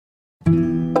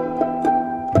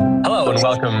and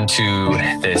welcome to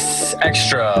this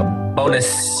extra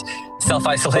bonus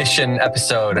self-isolation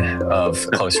episode of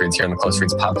Close Reads here on the Close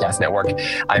Reads Podcast Network.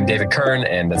 I'm David Kern,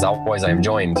 and as always, I am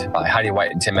joined by Heidi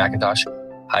White and Tim McIntosh.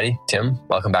 Heidi, Tim,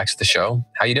 welcome back to the show.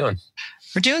 How you doing?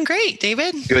 We're doing great,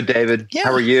 David. Good, David. Yeah.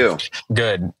 How are you?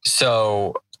 Good.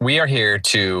 So we are here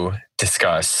to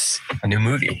discuss a new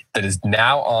movie that is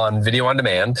now on video on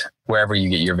demand, wherever you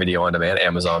get your video on demand,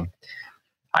 Amazon,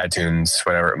 iTunes,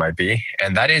 whatever it might be.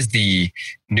 And that is the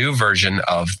new version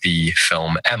of the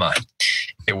film Emma.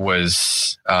 It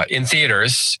was in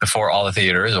theaters before all the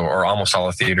theaters or almost all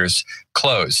the theaters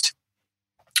closed.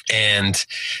 And,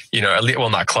 well,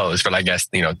 not closed, but I guess,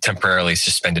 temporarily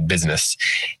suspended business.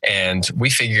 And we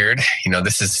figured,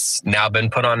 this has now been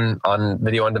put on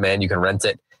video on demand. You can rent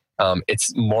it.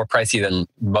 It's more pricey than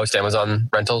most Amazon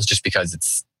rentals just because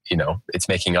it's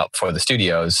making up for the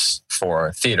studios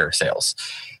for theater sales.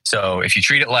 So if you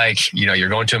treat it like, you're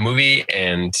going to a movie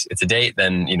and it's a date,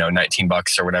 then,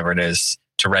 $19 or whatever it is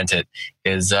to rent it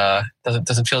is,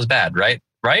 doesn't feel as bad, right?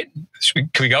 Right? Can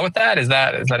we go with that? Is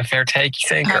that a fair take, you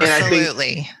think?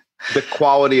 Absolutely. And I think the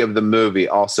quality of the movie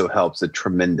also helps a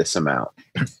tremendous amount.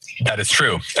 That is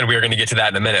true. And we are going to get to that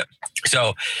in a minute.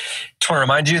 So just want to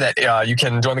remind you that you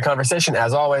can join the conversation,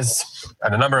 as always,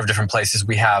 at a number of different places.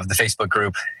 We have the Facebook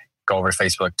group. Go over to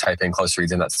Facebook, type in Close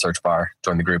Reads in that search bar,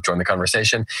 join the group, join the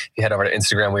conversation. If you head over to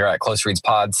Instagram, we are at Close Reads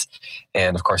Pods.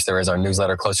 And of course, there is our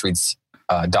newsletter,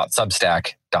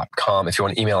 closereads.substack.com. If you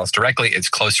want to email us directly,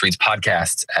 it's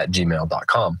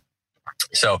closereadspodcasts@gmail.com.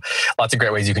 So lots of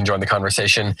great ways you can join the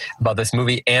conversation about this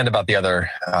movie and about the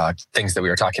other things that we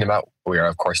are talking about. We are,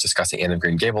 of course, discussing Anne of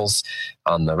Green Gables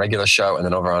on the regular show, and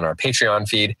then over on our Patreon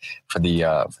feed for the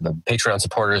Patreon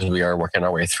supporters, we are working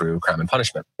our way through Crime and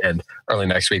Punishment. And early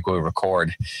next week, we'll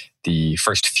record the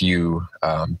first few,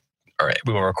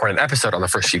 we will record an episode on the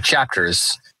first few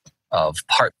chapters of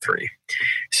Part 3.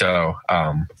 So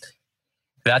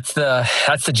that's the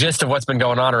gist of what's been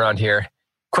going on around here.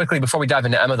 Quickly, before we dive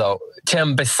into Emma, though,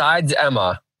 Tim, besides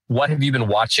Emma, what have you been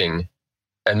watching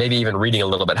and maybe even reading a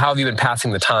little bit? How have you been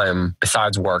passing the time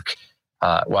besides work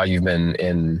while you've been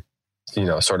in,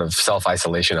 sort of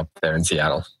self-isolation up there in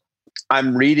Seattle?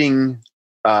 I'm reading.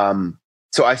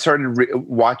 So I started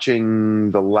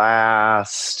watching the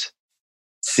last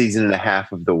season and a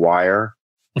half of The Wire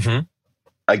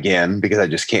again because I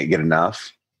just can't get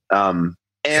enough. And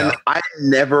I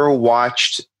never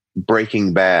watched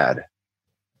Breaking Bad.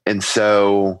 And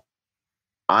so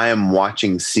I am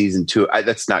watching season 2.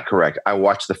 That's not correct. I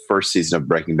watched the first season of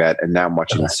Breaking Bad, and now I'm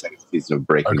watching the second season of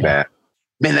Breaking Bad.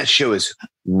 Man, that show is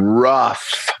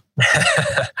rough.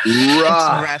 It's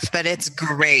rough, but it's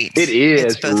great. It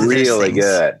is really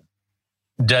good.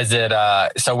 Does it?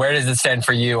 So where does it stand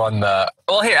for you on the?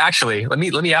 Well, here, actually, let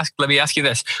me ask you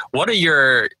this: what are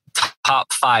your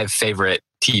top 5 favorite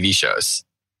TV shows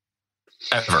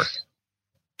ever?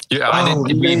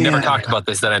 We've never talked about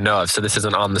this that I know of, so this is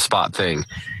an on-the-spot thing.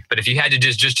 But if you had to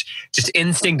just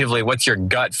instinctively, what's your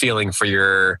gut feeling for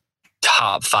your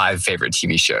top 5 favorite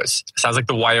TV shows? Sounds like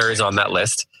The Wire is on that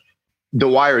list. The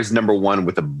Wire is number 1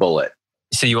 with a bullet.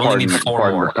 So you only need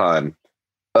 4 more. Pun.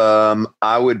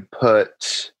 I would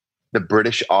put The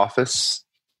British Office.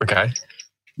 Okay.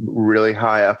 Really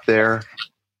high up there.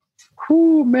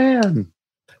 Whoo, man.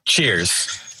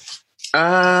 Cheers.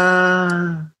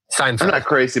 Seinfeld. Seinfeld. I'm not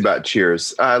crazy about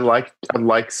Cheers. I like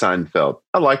Seinfeld.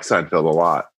 I like Seinfeld a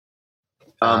lot.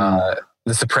 The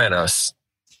Sopranos.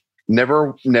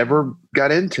 Never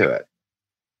got into it.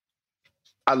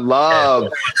 I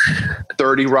love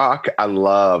 30 Rock. I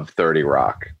love 30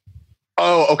 Rock.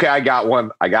 Oh, okay. I got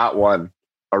one.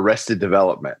 Arrested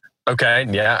Development. Okay.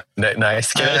 Yeah.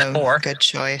 Nice. Good. 4. Good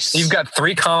choice. You've got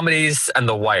 3 comedies and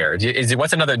The Wire.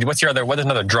 What's another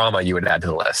drama you would add to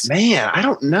the list? Man, I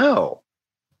don't know.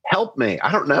 Help me.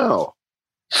 I don't know.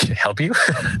 Help you?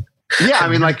 Yeah. I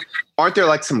mean, aren't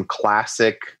there some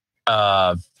classic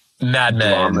Mad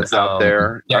Men out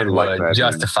there? Deadwood,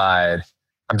 Justified.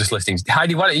 I'm just listing.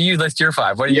 Heidi, why don't you list your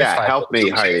 5? What are your 5? Help me,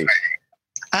 Heidi.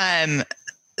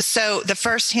 So the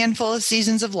first handful of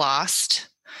seasons of Lost,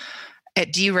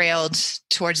 it derailed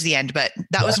towards the end, but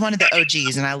that was one of the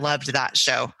OGs, and I loved that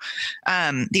show.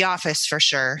 The Office for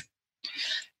sure.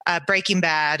 Breaking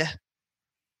Bad.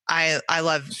 I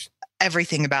love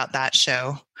everything about that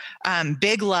show.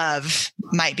 Big Love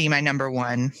might be my number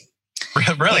 1.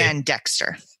 Really? And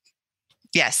Dexter.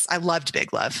 Yes, I loved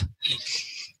Big Love.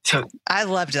 So I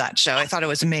loved that show. I thought it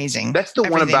was amazing. That's the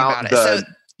one about it. So,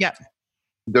 yeah.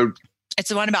 The It's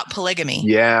the one about polygamy.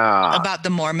 Yeah. About the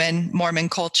Mormon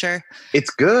culture. It's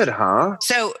good, huh?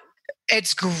 So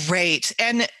It's great.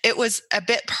 And it was a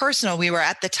bit personal. We were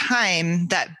at the time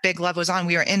that Big Love was on,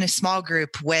 we were in a small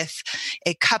group with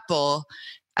a couple,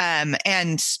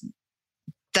 and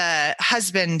the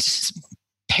husband's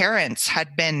parents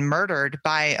had been murdered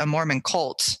by a Mormon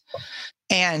cult.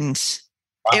 And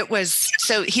it was,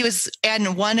 so he was,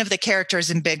 and one of the characters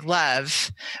in Big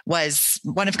Love was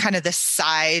one of kind of the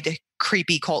side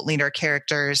creepy cult leader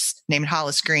characters named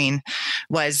Hollis Green,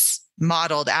 was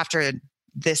modeled after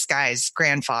this guy's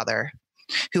grandfather,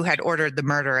 who had ordered the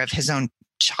murder of his own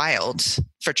child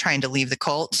for trying to leave the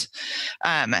cult.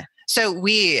 So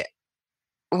we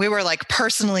were like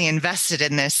personally invested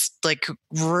in this like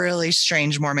really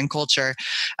strange Mormon culture,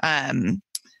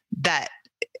 that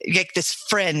like this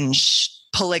fringe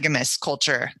polygamous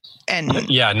culture. And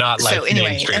yeah, not like, so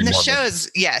anyway, and the Mormon.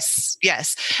 shows, yes.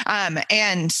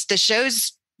 And the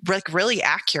show's like really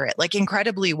accurate, like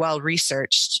incredibly well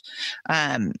researched.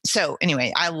 So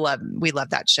anyway, we love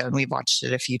that show and we've watched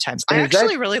it a few times. I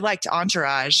actually really liked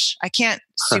Entourage. I can't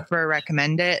super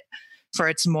recommend it for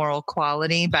its moral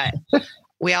quality, but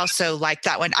we also like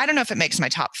that one. I don't know if it makes my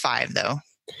top 5 though.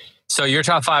 So your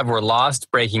top 5 were Lost,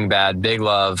 Breaking Bad, Big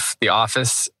Love, The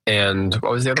Office, and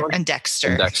what was the other one? And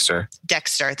Dexter.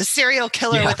 Dexter, the serial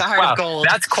killer with the heart of gold.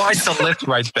 That's quite the list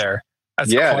right there.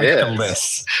 That's quite the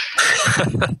list.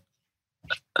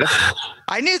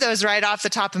 I knew those right off the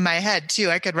top of my head too.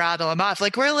 I could rattle them off.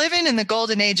 Like, we're living in the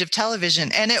golden age of television,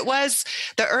 and it was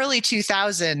the early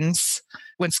 2000s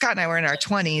when Scott and I were in our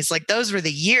 20s. Like, those were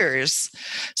the years.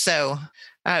 So,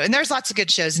 and there's lots of good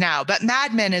shows now, but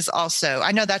Mad Men is also,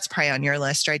 I know that's probably on your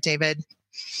list, right, David?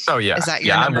 Oh yeah. Is that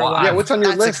your number one? Yeah. What's on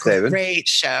your list, David? Great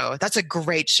show. That's a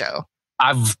great show.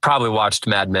 I've probably watched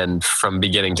Mad Men from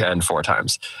beginning to end 4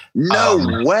 times.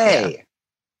 No way.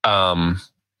 I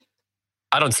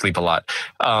don't sleep a lot.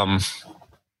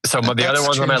 So the other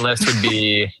ones on my list would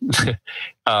be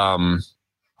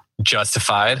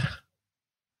Justified.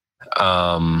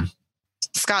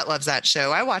 Scott loves that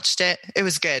show. I watched it. It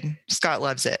was good. Scott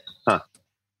loves it. Huh.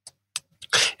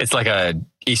 It's like a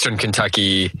Eastern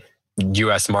Kentucky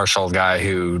U.S. Marshal guy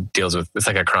who deals with, it's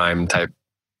like a crime type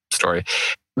story.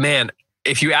 Man,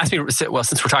 if you ask me, well,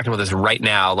 since we're talking about this right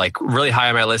now, like really high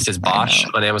on my list is Bosch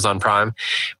on Amazon Prime,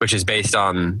 which is based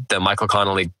on the Michael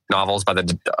Connelly novels by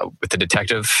with the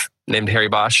detective named Harry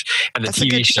Bosch. And the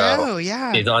TV show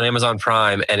is on Amazon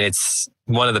Prime, and it's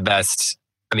one of the best.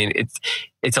 I mean,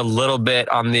 it's a little bit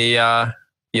on the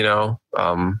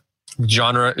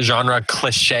genre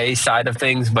cliche side of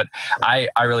things, but I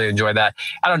really enjoy that.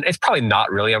 It's probably not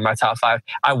really on my top 5.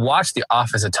 I watch The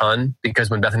Office a ton because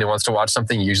when Bethany wants to watch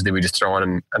something, usually we just throw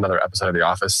on another episode of The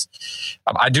Office.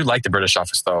 I do like the British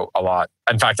Office though a lot.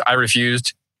 In fact, I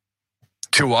refused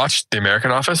to watch the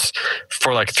American Office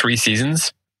for like 3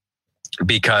 seasons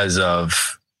because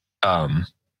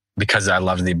I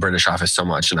loved the British Office so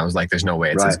much, and I was like, "There's no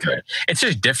way it's as good." It's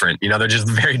just different, they're just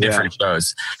very different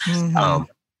shows. Mm-hmm.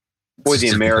 Boy, the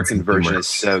American version is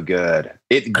so good.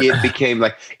 It became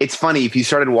like, it's funny, if you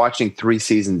started watching 3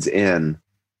 seasons in,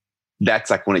 that's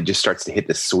like when it just starts to hit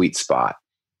the sweet spot.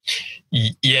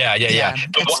 Yeah.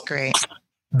 It's great.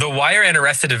 The Wire and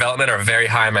Arrested Development are very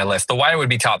high on my list. The Wire would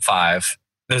be top 5.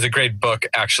 There's a great book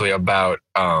actually about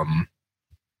how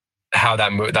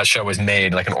that show was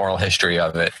made, like an oral history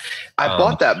of it. I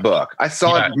bought that book. I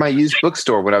saw it at my used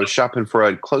bookstore when I was shopping for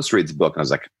a close reads book. And I was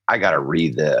like, I got to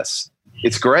read this.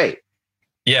 It's great.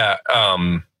 Yeah.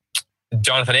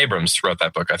 Jonathan Abrams wrote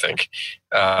that book, I think.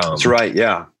 That's right.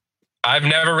 Yeah. I've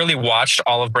never really watched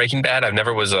all of Breaking Bad. I've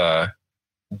never was a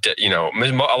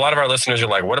lot of our listeners are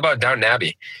like, what about Downton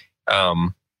Abbey?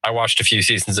 I watched a few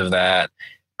seasons of that.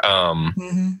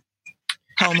 Homeland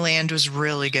was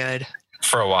really good.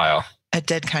 For a while. It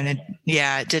did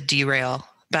it did derail,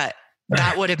 but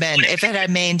that would have been, if it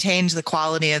had maintained the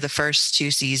quality of the first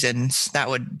 2 seasons, that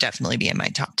would definitely be in my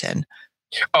top 10.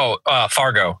 Oh,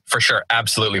 Fargo, for sure.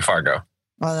 Absolutely Fargo.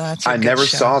 Well, that's I never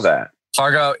saw that.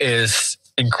 Fargo is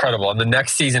incredible. And the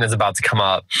next season is about to come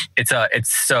up. It's a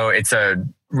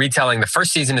retelling. The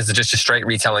first season is just a straight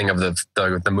retelling of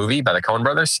the movie by the Coen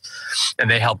brothers.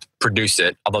 And they helped produce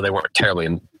it, although they weren't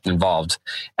terribly involved.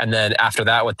 And then after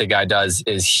that, what the guy does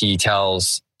is he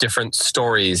tells different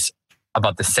stories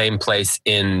about the same place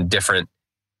in different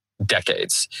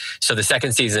decades. So the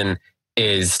second season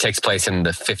takes place in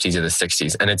the 50s or the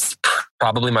 60s, and it's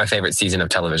probably my favorite season of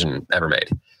television ever made.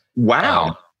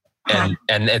 Wow. And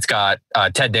it's got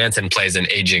Ted Danson plays an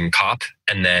aging cop,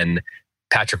 and then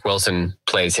Patrick Wilson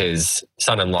plays his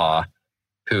son-in-law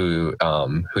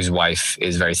whose wife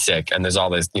is very sick. And there's all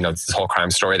this, this whole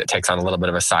crime story that takes on a little bit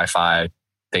of a sci-fi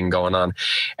thing going on.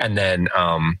 And then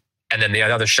And then the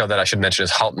other show that I should mention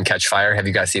is *Halt and Catch Fire*. Have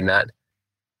you guys seen that?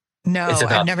 No,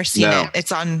 I've never seen it.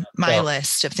 It's on my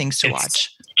list of things to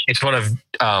watch. It's one of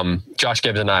Josh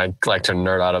Gibbs and I like to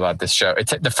nerd out about this show.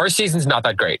 The first season's not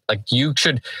that great. Like you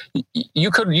should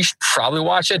probably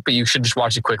watch it, but you should just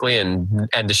watch it quickly and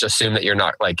just assume that you're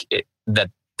not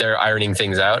that they're ironing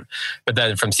things out. But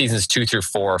then from seasons 2 through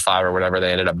 4 or 5 or whatever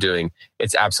they ended up doing,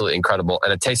 it's absolutely incredible.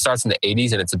 And it starts in the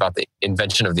 80s, and it's about the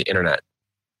invention of the internet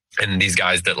and these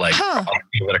guys that that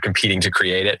are competing to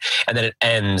create it. And then it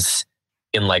ends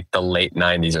in like the late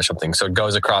 90s or something. So it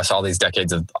goes across all these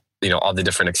decades of, all the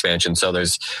different expansions. So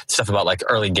there's stuff about like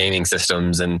early gaming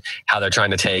systems and how they're trying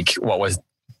to take what was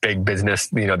big business,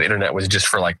 the internet was just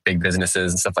for like big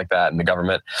businesses and stuff like that, and the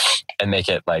government, and make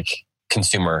it like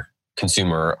consumer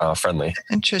friendly.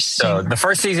 Interesting. So the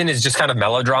first season is just kind of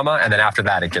melodrama, and then after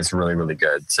that it gets really, really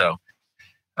good. So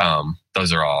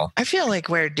those are all. I feel like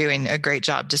we're doing a great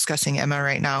job discussing Emma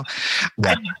right now.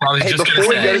 Yeah. Before we go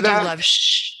to that,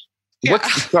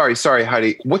 sorry,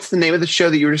 Heidi. What's the name of the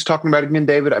show that you were just talking about again,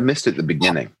 David? I missed it at the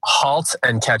beginning. *Halt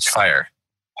and Catch Fire*.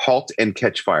 *Halt and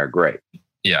Catch Fire*. Great.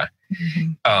 Yeah.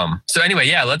 So anyway,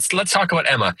 let's talk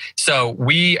about Emma. So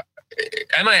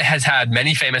Emma has had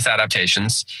many famous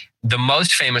adaptations. The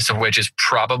most famous of which is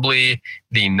probably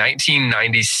the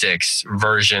 1996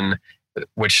 version,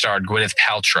 which starred Gwyneth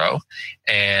Paltrow.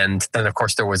 And then of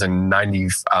course there was a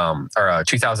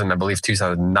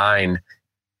 2009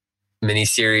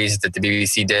 miniseries that the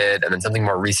BBC did, and then something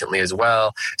more recently as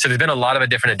well. So there's been a lot of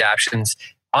different adaptions.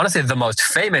 Honestly, the most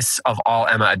famous of all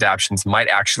Emma adaptions might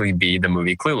actually be the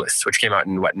movie Clueless, which came out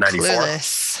in 94.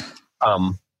 Clueless.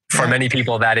 For many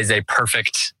people, that is a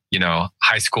perfect,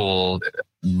 high school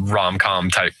rom-com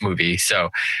type movie.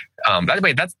 So, by the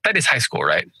way, that is high school,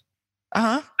 right?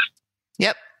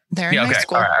 Yep. They're in high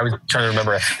school. All right. I was trying to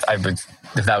remember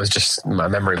if that was just my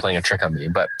memory playing a trick on me.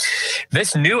 But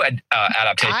this new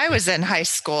adaptation. I was in high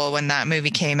school when that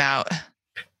movie came out.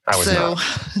 I was not.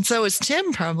 So was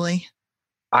Tim probably.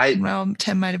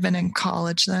 Tim might have been in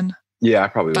college then. Yeah, I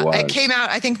probably was. It came out,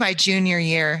 I think, my junior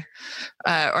year,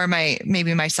 or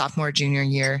maybe my sophomore, junior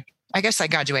year. I guess I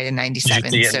graduated in 97,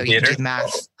 so you can do the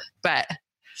math. But,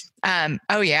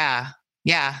 oh yeah.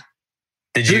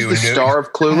 Did Who's the star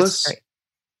of Clueless?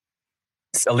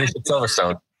 Alicia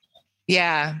Silverstone.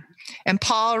 Yeah. And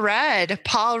Paul Rudd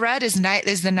is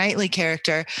the Knightley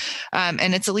character.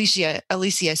 And it's Alicia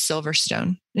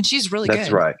Silverstone. And she's really good.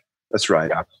 That's right.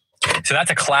 Yeah. So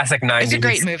that's a classic 90s. It's a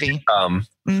great movie.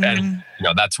 And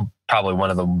that's probably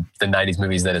one of the 90s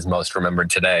movies that is most remembered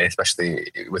today, especially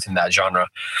within that genre.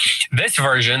 This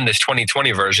version, this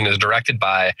 2020 version, is directed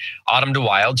by Autumn de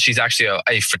Wilde. She's actually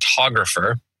a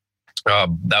photographer.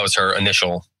 That was her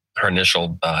initial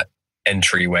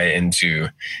entryway into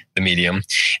the medium,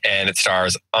 and it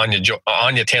stars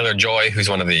Anya Taylor-Joy, who's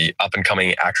one of the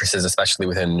up-and-coming actresses, especially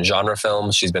within genre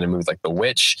films. She's been in movies like The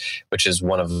Witch, which is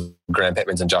one of Graham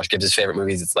Pittman's and Josh Gibbs' favorite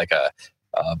movies. It's like a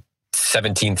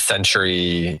 17th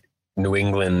century New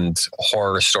England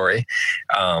horror story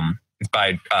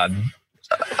by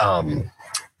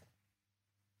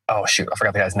oh shoot, I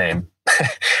forgot the guy's name.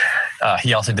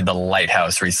 He also did The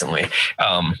Lighthouse recently.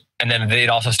 And then it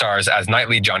also stars as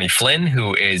Knightley Johnny Flynn,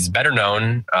 who is better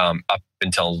known up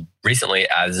until recently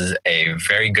as a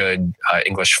very good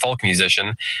English folk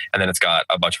musician. And then it's got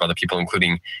a bunch of other people,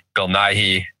 including Bill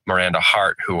Nighy, Miranda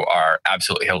Hart, who are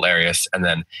absolutely hilarious. And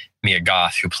then Mia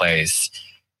Goth, who plays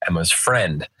Emma's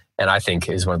friend, and I think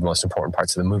is one of the most important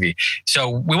parts of the movie. So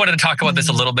we wanted to talk about this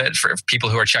a little bit for people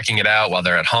who are checking it out while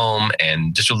they're at home,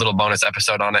 and just a little bonus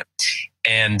episode on it.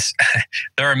 And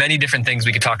there are many different things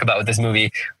we could talk about with this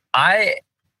movie. I've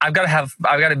got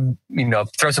to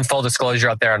throw some full disclosure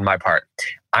out there on my part.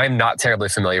 I'm not terribly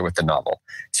familiar with the novel,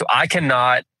 so I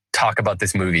cannot talk about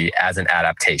this movie as an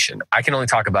adaptation. I can only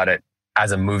talk about it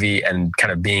as a movie and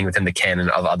kind of being within the canon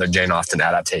of other Jane Austen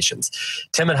adaptations.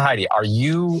 Tim and Heidi,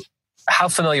 how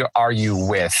familiar are you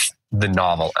with the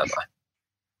novel, Emma?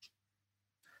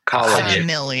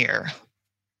 Familiar.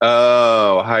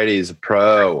 Oh, Heidi's a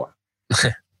pro.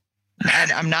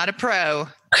 I'm not a pro.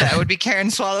 That would be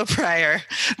Karen Swallow Prior,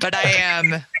 but I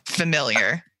am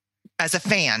familiar as a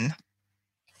fan.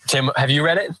 Tim, have you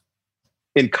read it?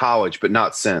 In college, but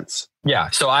not since. Yeah.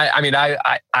 So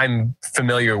I'm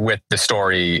familiar with the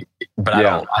story, but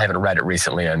I haven't read it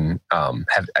recently, and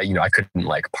I couldn't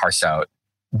parse out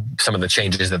some of the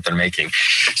changes that they're making.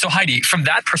 So Heidi, from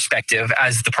that perspective,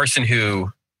 as the person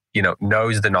who,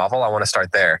 knows the novel, I want to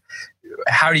start there.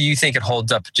 How do you think it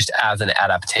holds up just as an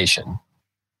adaptation?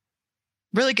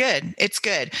 Really good. It's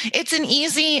good. It's an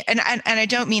easy, and I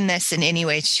don't mean this in any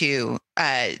way to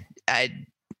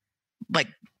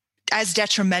as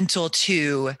detrimental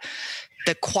to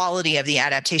the quality of the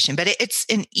adaptation, but it's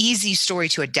an easy story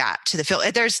to adapt to the film.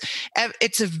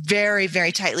 It's a very,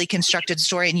 very tightly constructed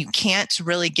story, and you can't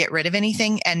really get rid of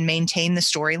anything and maintain the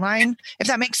storyline, if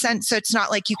that makes sense. So it's not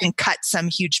like you can cut some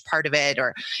huge part of it,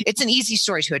 or it's an easy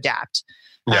story to adapt.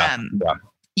 Yeah.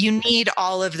 You need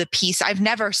all of the piece. I've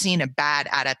never seen a bad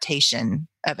adaptation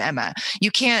of Emma. You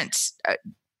can't,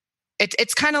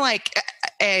 it's kind of like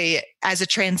as a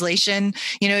translation,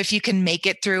 if you can make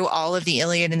it through all of the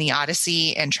Iliad and the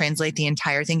Odyssey and translate the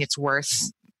entire thing, it's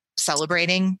worth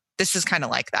celebrating. This is kind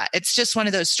of like that. It's just one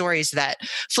of those stories that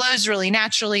flows really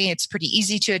naturally. It's pretty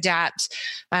easy to adapt.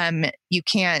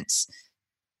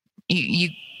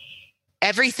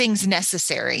 Everything's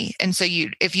necessary. And so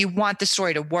if you want the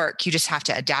story to work, you just have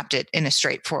to adapt it in a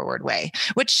straightforward way,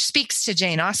 which speaks to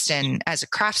Jane Austen as a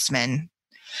craftsman.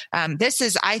 This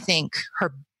is, I think,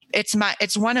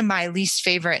 it's one of my least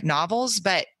favorite novels,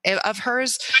 of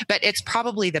hers, but it's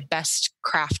probably the best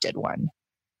crafted one.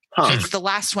 It's the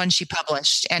last one she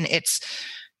published, and it's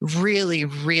really,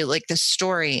 really, like, the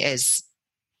story is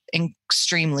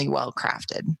extremely well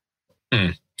crafted.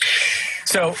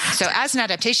 So as an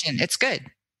adaptation, it's good.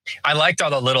 I liked all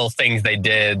the little things they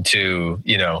did to,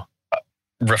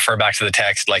 refer back to the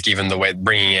text, like even the way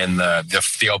bringing in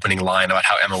the opening line about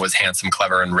how Emma was handsome,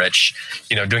 clever, and rich,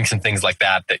 doing some things like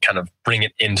that kind of bring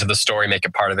it into the story, make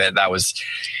it part of it. That was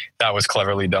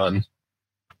cleverly done.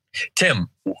 Tim,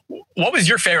 what was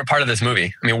your favorite part of this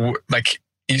movie? I mean, like,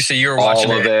 you say you were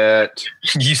watching all of it.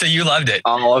 You say you loved it.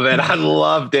 All of it. I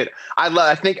loved it.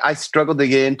 I think I struggled to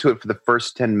get into it for the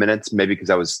first 10 minutes, maybe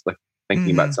because I was like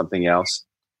thinking about something else.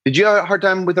 Did you have a hard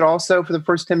time with it also for the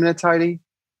first 10 minutes, Heidi?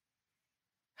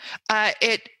 I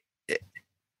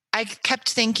kept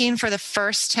thinking for the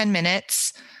first 10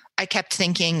 minutes,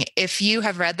 if you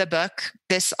have read the book,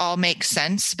 this all makes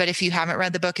sense. But if you haven't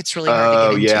read the book, it's really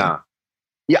hard to get into.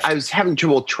 Yeah, I was having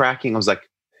trouble tracking. I was like,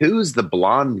 who's the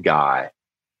blonde guy?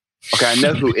 Okay, I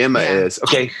know who Emma is.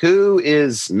 Okay, who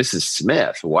is Mrs.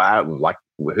 Smith? Wow, like,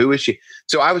 who is she?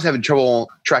 So I was having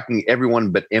trouble tracking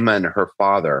everyone but Emma and her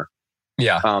father.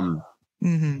 Yeah.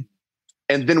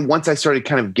 And then once I started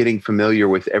kind of getting familiar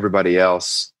with everybody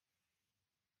else,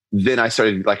 then I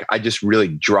started, like, I just really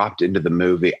dropped into the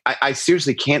movie. I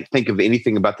seriously can't think of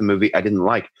anything about the movie I didn't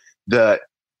like. The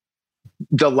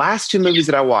last two movies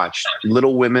that I watched,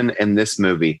 Little Women and this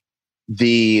movie,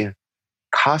 the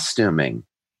costuming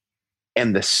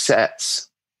and the sets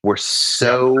were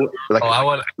so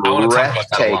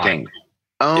breathtaking.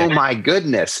 Oh my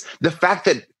goodness. The fact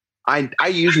that I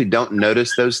usually don't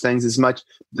notice those things as much.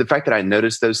 The fact that I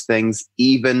notice those things,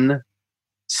 even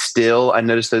still, I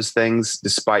notice those things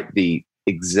despite the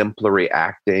exemplary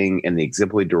acting and the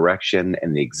exemplary direction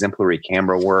and the exemplary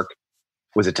camera work,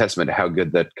 was a testament to how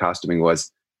good that costuming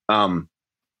was. I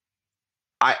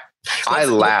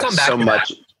laughed so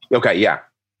much. Okay, yeah.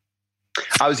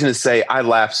 I was going to say I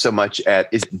laughed so much at,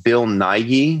 is it Bill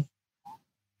Nighy?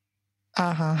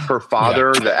 Her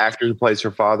father, the actor who plays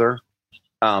her father.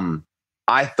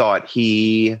 I thought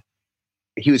he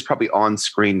was probably on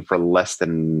screen for less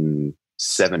than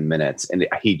 7 minutes, and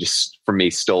he just, for me,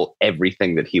 stole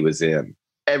everything that he was in.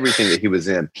 Everything that he was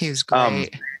in. He was great.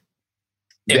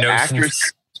 The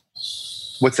actress.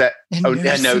 What's that?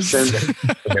 Innocence.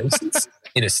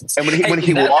 Innocence. And when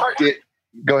he walked it,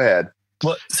 go ahead.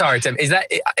 Well, sorry, Tim. Is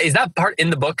that part in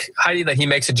the book, Heidi, that he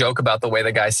makes a joke about the way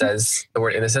the guy says the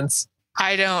word innocence?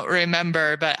 I don't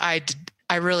remember, but I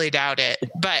really doubt it.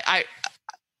 But I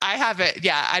have it.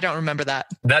 Yeah, I don't remember that.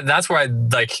 That's where I,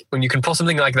 like, when you can pull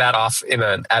something like that off in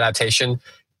an adaptation,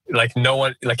 like, no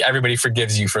one, like, everybody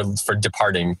forgives you for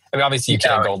departing. I mean, obviously you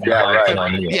can't go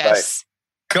on you. Yes. Right.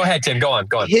 Go ahead, Tim. Go on.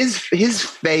 His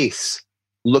face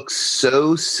looks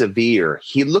so severe.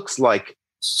 He looks like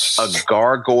a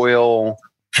gargoyle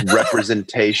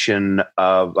representation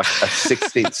of, like, a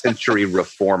 16th century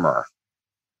reformer.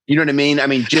 You know what I mean? I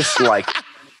mean, just like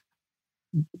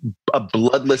a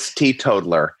bloodless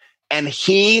teetotaler. And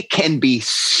he can be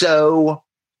so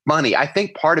funny. I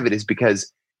think part of it is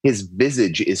because his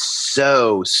visage is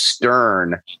so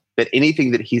stern that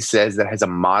anything that he says that has a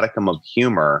modicum of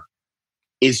humor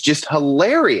is just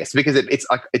hilarious, because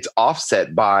it's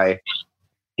offset by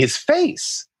his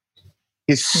face,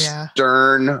 his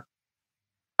stern,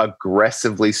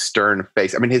 aggressively stern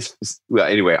face. I mean,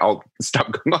 anyway, I'll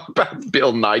stop going on about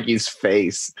Bill Nighy's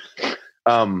face.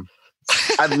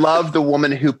 I love the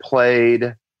woman who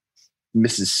played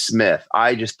Mrs. Smith.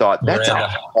 I just thought that's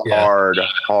Miranda.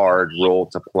 hard role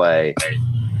to play.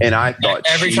 And I thought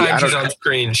every time she's on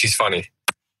screen, she's funny.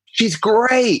 She's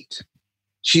great.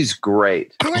 She's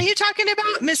great. Who are you talking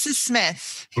about? Mrs.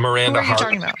 Smith. Miranda Who are you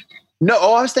talking about? No,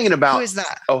 I was thinking about. Who is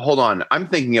that? Oh, hold on. I'm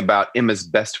thinking about Emma's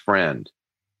best friend.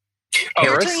 Oh,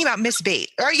 you're talking about Miss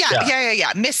Bate. Oh,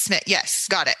 yeah. Miss Smith. Yes,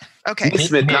 got it. Okay. Miss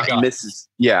Smith, not Mrs.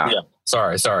 Yeah.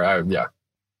 Sorry.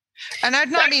 And I'm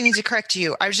not meaning to correct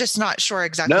you. I was just not sure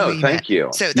exactly. No, thank you.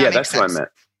 So that's what I meant.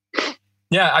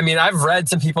 Yeah, I mean, I've read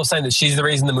some people saying that she's the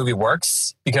reason the movie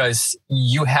works because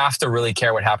you have to really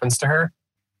care what happens to her.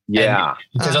 Yeah.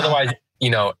 Because otherwise,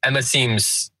 Emma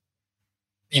seems,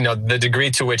 the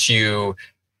degree to which you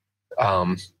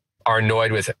are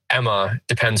annoyed with Emma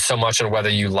depends so much on whether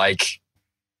you like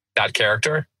that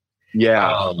character.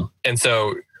 Yeah. And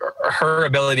so her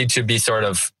ability to be sort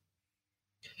of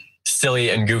silly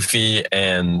and goofy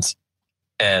and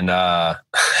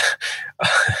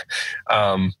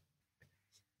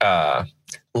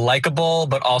likable,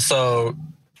 but also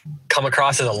come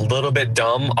across as a little bit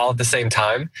dumb all at the same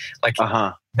time. Like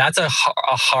that's a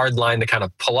hard line to kind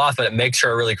of pull off, but it makes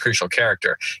her a really crucial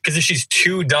character. Because if she's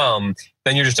too dumb,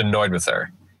 then you're just annoyed with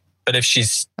her. But if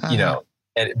she's,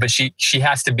 but she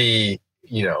has to be,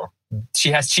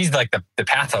 she's like the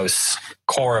pathos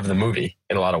core of the movie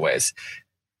in a lot of ways.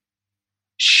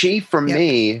 For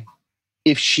me,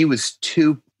 if she was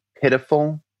too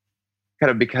pitiful, kind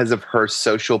of because of her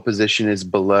social position is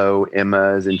below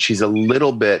Emma's, and she's a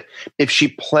little bit, if she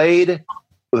played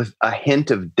with a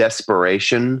hint of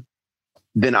desperation,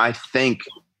 then I think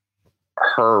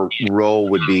her role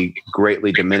would be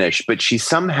greatly diminished. But she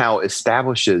somehow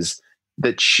establishes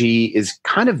that she is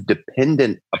kind of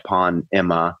dependent upon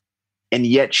Emma, and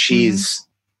yet she's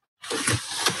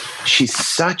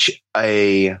such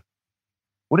a,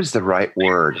 what is the right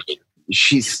word?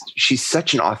 She's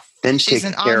such an authentic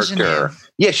character. Ingenue.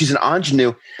 Yeah, she's an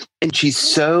ingenue, and she's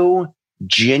so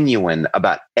genuine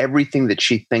about everything that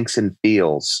she thinks and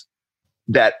feels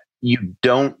that you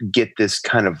don't get this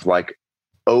kind of like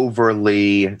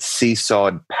overly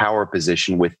seesawed power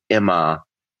position with Emma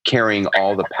carrying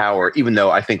all the power, even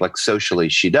though I think like socially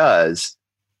she does.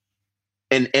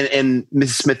 And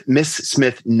Miss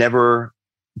Smith never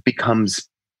becomes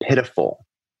pitiful.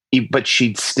 But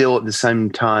she still, at the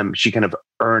same time, she kind of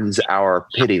earns our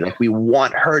pity. Like, we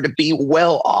want her to be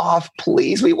well off.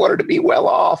 Please, we want her to be well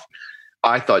off.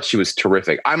 I thought she was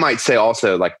terrific. I might say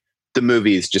also, like, the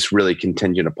movie is just really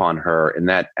contingent upon her, and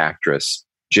that actress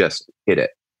just hit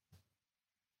it.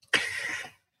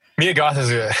 Mia Goth is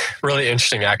a really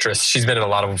interesting actress. She's been in a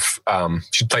lot of,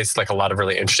 she plays like a lot of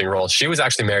really interesting roles. She was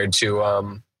actually married to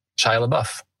Shia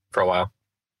LaBeouf for a while.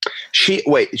 She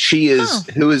is,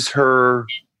 who is her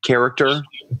character?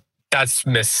 That's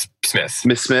Miss Smith.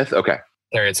 Miss Smith? Okay.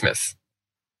 Harriet Smith.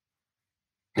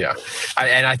 Yeah.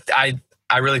 I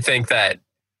really think that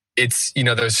it's,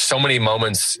 there's so many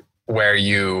moments where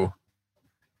you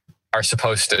are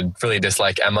supposed to really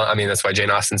dislike Emma. I mean, that's why Jane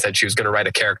Austen said she was going to write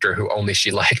a character who only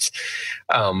she liked.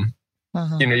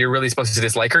 You're really supposed to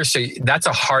dislike her. So that's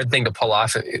a hard thing to pull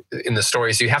off in the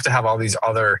story. So you have to have all these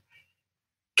other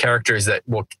characters that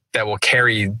will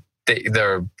carry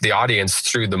the audience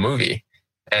through the movie.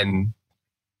 And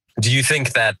do you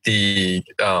think that that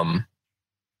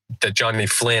Johnny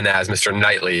Flynn as Mr.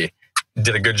 Knightley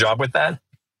did a good job with that?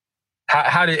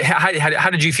 How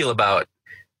did you feel about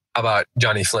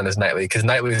Johnny Flynn as Knightley? Because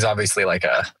Knightley is obviously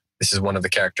this is one of the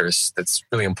characters that's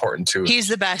really important to. He's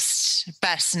the best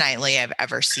Knightley I've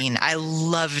ever seen. I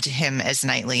loved him as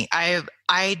Knightley. I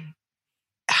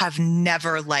have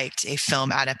never liked a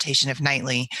film adaptation of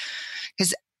Knightley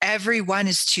because everyone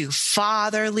is too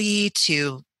fatherly,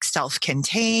 too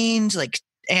self-contained,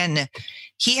 and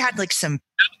he had some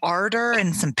ardor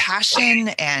and some passion,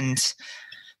 and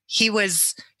he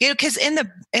was, because in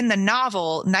the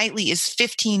novel, Knightley is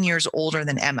 15 years older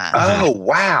than Emma. Oh,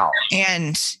 wow.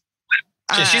 And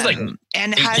she's and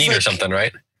 18 or something,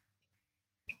 right?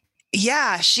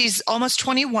 Yeah, she's almost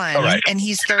 21 and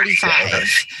he's 35. Yeah.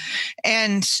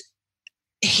 And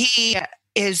he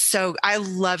is I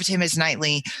loved him as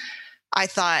Knightley. I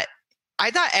thought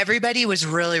everybody was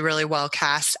really, really well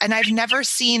cast. And I've never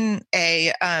seen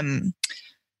a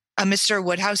Mr.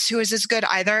 Woodhouse who is as good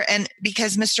either. And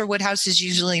because Mr. Woodhouse is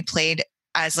usually played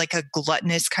as a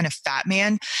gluttonous kind of fat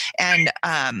man, and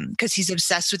because he's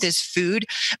obsessed with his food.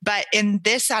 But in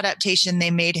this adaptation,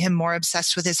 they made him more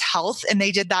obsessed with his health, and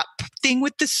they did that thing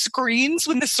with the screens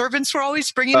when the servants were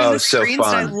always bringing in the screens.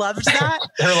 And I loved that.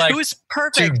 They're it was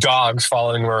perfect. 2 dogs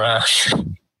following him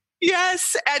around.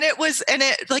 Yes. And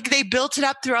it like they built it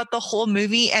up throughout the whole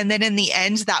movie. And then in the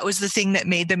end, that was the thing that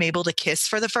made them able to kiss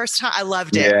for the first time. I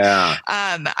loved it. Yeah.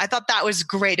 I thought that was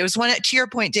great. It was to your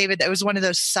point, David, that was one of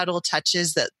those subtle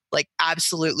touches that like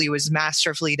absolutely was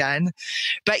masterfully done.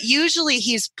 But usually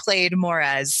he's played more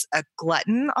as a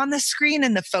glutton on the screen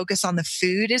and the focus on the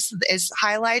food is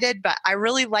highlighted. But I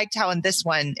really liked how in this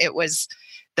one, it was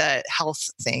the health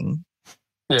thing.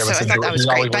 Yeah, so I thought that was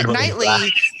great. But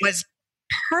Knightley was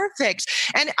perfect.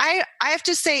 And I have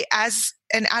to say, as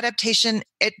an adaptation,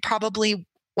 it probably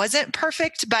wasn't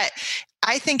perfect, but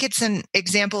I think it's an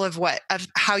example of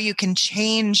how you can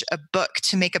change a book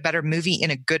to make a better movie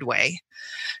in a good way.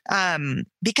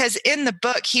 Because in the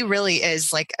book, he really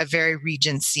is like a very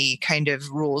Regency kind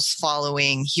of rules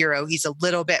following hero. He's a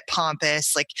little bit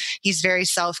pompous, like he's very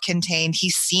self-contained. He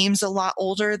seems a lot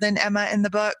older than Emma in the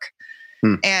book.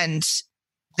 And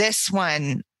this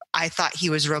one, I thought he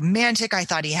was romantic. I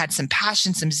thought he had some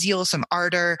passion, some zeal, some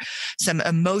ardor, some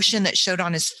emotion that showed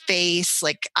on his face.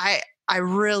 Like I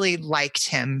really liked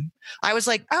him. I was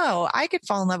like, oh, I could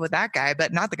fall in love with that guy,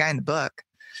 but not the guy in the book.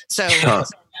 So,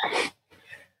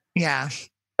 yeah.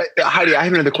 Heidi, I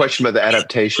have another question about the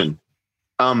adaptation.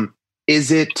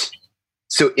 Is it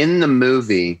so in the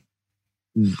movie,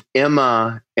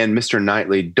 Emma and Mr.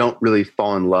 Knightley don't really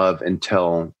fall in love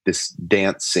until this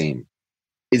dance scene?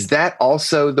 Is that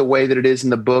also the way that it is in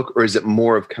the book, or is it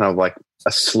more of kind of like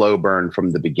a slow burn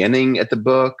from the beginning at the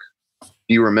book? Do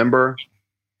you remember?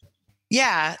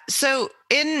 Yeah. So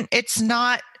it's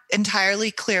not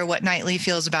entirely clear what Knightley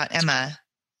feels about Emma.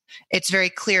 It's very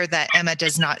clear that Emma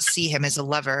does not see him as a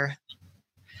lover,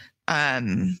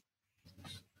 and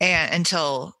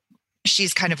until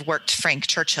she's kind of worked Frank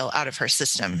Churchill out of her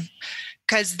system,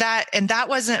 because that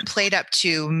wasn't played up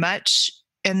too much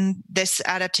in this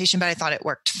adaptation, but I thought it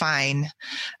worked fine.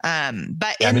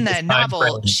 But in the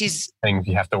novel, she's things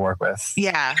you have to work with.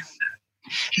 Yeah.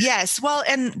 Yes. Well,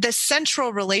 and the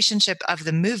central relationship of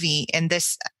the movie in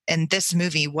this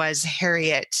movie was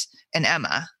Harriet and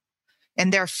Emma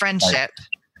and their friendship.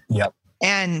 Yep.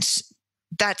 And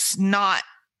that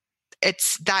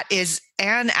is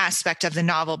an aspect of the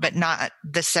novel, but not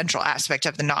the central aspect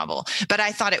of the novel. But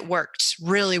I thought it worked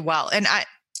really well. And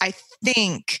I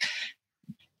think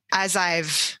as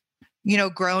I've,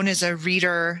 grown as a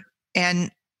reader,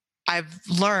 and I've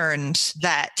learned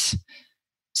that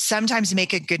sometimes to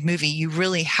make a good movie, you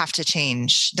really have to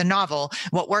change the novel.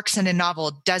 What works in a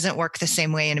novel doesn't work the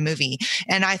same way in a movie.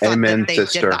 And I thought that they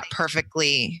did that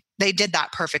perfectly. They did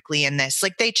that perfectly in this.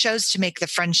 Like they chose to make the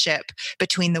friendship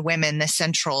between the women the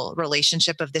central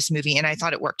relationship of this movie. And I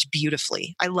thought it worked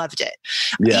beautifully. I loved it.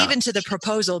 Yeah. Even to the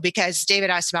proposal, because David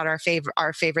asked about our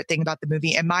favorite thing about the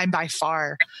movie, and mine by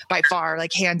far,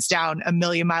 like hands down, a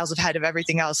million miles ahead of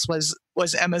everything else was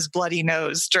Emma's bloody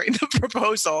nose during the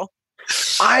proposal.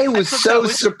 I was so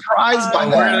surprised by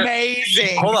that.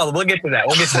 Amazing. Hold on, we'll get to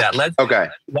that. Okay.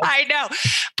 I know.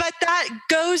 But that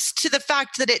goes to the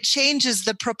fact that it changes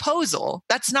the proposal.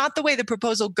 That's not the way the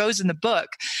proposal goes in the book.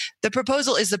 The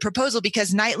proposal is the proposal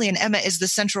because Knightley and Emma is the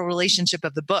central relationship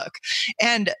of the book.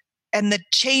 And the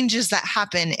changes that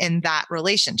happen in that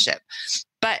relationship.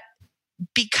 But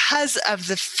because of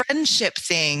the friendship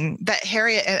thing that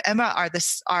Harriet and Emma are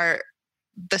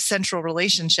the central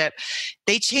relationship,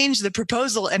 they changed the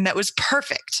proposal, and that was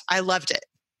perfect. I loved it.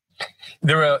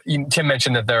 Tim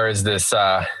mentioned that there is this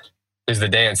is the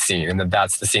dance scene, and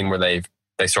that's the scene where they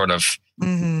sort of,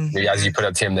 as you put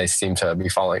it, Tim, they seem to be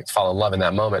fall in love in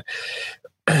that moment.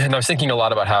 And I was thinking a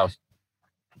lot about how,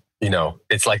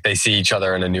 it's like they see each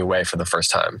other in a new way for the first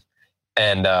time.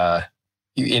 And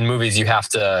in movies, you have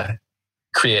to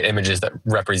create images that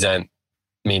represent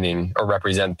meaning or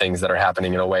represent things that are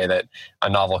happening in a way that a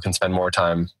novel can spend more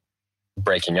time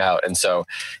breaking out. And so,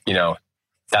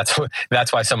 that's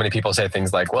why so many people say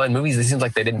things like, well, in movies, it seems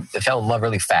like they fell in love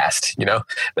really fast,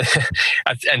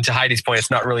 And to Heidi's point,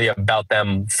 it's not really about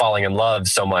them falling in love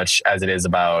so much as it is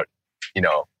about,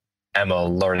 Emma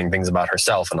learning things about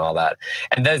herself and all that.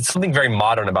 And there's something very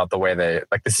modern about the way this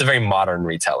is a very modern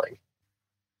retelling.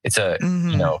 It's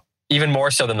even more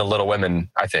so than the Little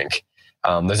Women, I think.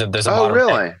 There's a there's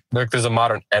a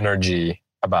modern energy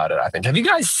about it, I think. Have you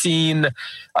guys seen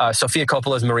Sofia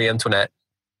Coppola's Marie Antoinette?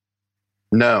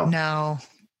 No.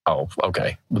 Oh,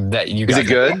 okay. Is it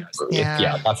good?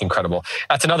 Yeah, that's incredible.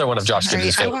 That's another one of Josh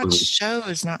Gibbs' favorite movies. I watch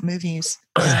shows, not movies.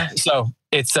 So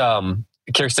it's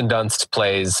Kirsten Dunst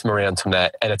plays Marie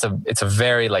Antoinette, and it's a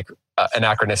very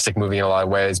anachronistic movie in a lot of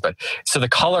ways. But so the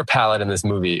color palette in this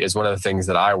movie is one of the things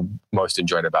that I most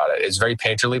enjoyed about it. It's very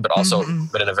painterly, but also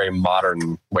but in a very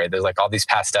modern way. There's all these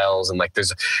pastels, and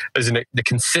there's the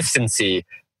consistency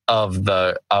of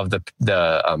the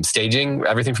staging,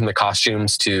 everything from the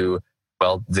costumes to,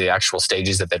 well, the actual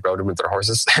stages that they rode in with their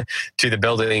horses, to the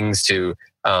buildings, to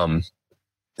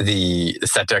the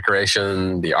set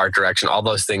decoration, the art direction, all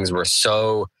those things were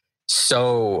so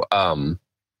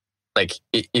like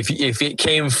if it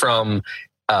came from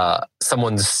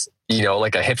someone's, you know,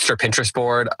 like a hipster Pinterest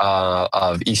board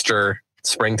of Easter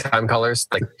springtime colors,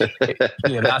 like,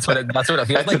 you know, that's what it feels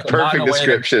that's like. A perfect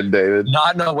description, David.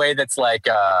 Not in a way that's like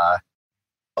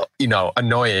you know,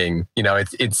 annoying. You know,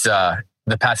 it's the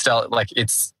pastel, like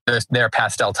they're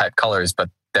pastel type colors, but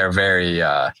they're very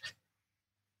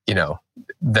you know,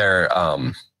 they're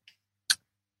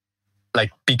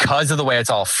like, because of the way it's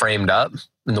all framed up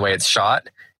and the way it's shot,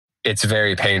 it's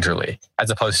very painterly as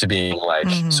opposed to being like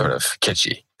sort of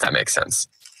kitschy, if that makes sense.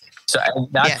 So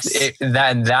that's yes.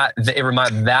 it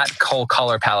reminds that whole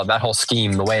color palette, that whole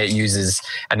scheme, the way it uses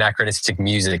anachronistic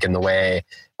music and the way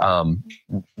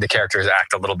the characters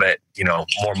act a little bit, you know,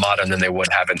 more modern than they would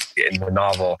have in the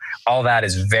novel. All that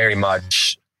is very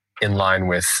much in line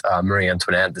with Marie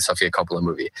Antoinette, the Sofia Coppola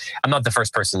movie. I'm not the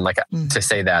first person to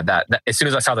say that as soon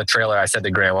as I saw the trailer, I said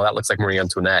to Graham, well, that looks like Marie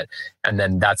Antoinette. And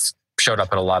then that's showed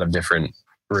up in a lot of different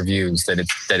reviews that it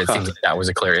seems like that was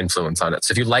a clear influence on it.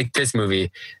 So if you like this movie,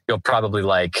 you'll probably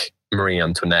like Marie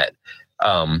Antoinette.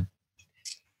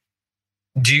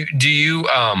 Do you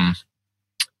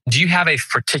have a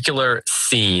particular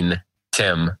scene,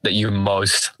 Tim, that you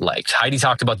most liked? Heidi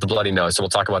talked about the bloody nose, so we'll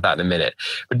talk about that in a minute.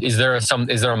 But is there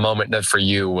a moment that for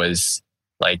you was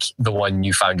like the one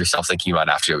you found yourself thinking about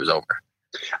after it was over?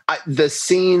 The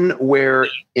scene where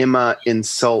Emma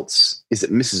insults, is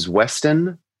it Mrs.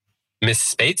 Weston?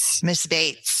 Miss Bates? Miss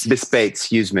Bates,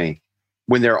 excuse me.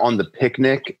 When they're on the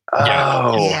picnic. Yeah.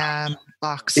 Oh, yeah.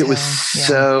 Box it was Hill.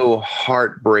 so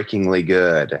heartbreakingly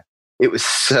good. It was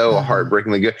so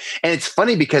heartbreakingly good. And it's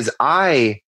funny because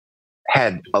I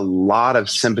had a lot of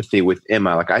sympathy with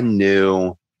Emma. Like, I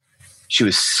knew she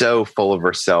was so full of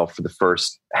herself for the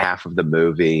first half of the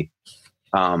movie.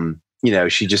 You know,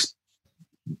 she just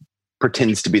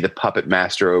pretends to be the puppet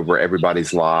master over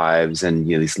everybody's lives, and,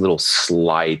 you know, these little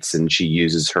slights, and she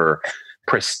uses her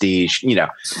prestige. You know,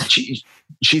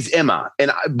 she's Emma,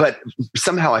 but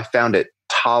somehow I found it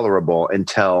tolerable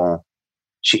until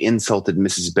she insulted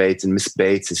Mrs. Bates, and Miss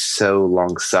Bates is so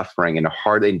long suffering and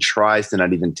hardly tries to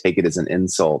not even take it as an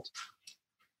insult.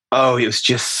 Oh, it was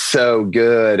just so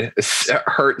good. It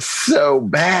hurt so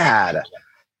bad.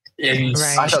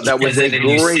 Right. I thought that was a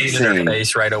great scene. In her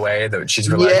face right away that she's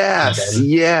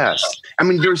yes. I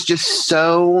mean, there's just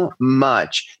so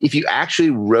much. If you actually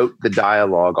wrote the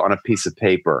dialogue on a piece of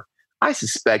paper, I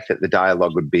suspect that the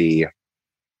dialogue would be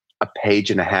a page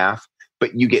and a half,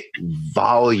 but you get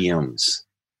volumes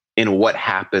in what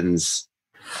happens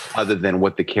other than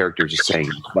what the characters are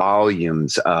saying.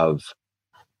 Volumes of,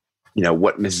 you know,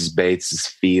 what Mrs. Bates is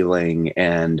feeling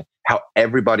and how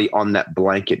everybody on that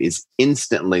blanket is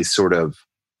instantly sort of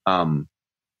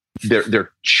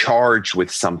they're charged with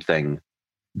something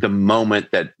the moment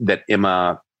that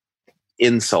Emma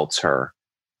insults her.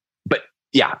 But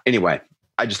yeah, anyway,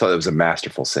 I just thought it was a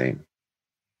masterful scene.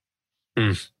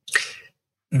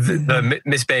 The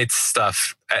Miss Bates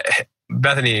stuff,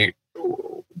 Bethany,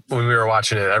 when we were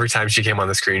watching it, every time she came on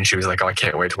the screen, she was like, oh, I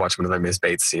can't wait to watch another Miss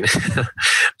Bates scene.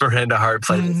 Miranda Hart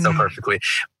played it so perfectly.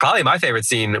 Probably my favorite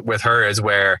scene with her is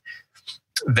where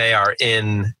they are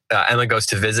in, Emma goes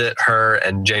to visit her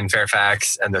and Jane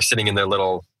Fairfax, and they're sitting in their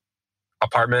little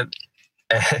apartment.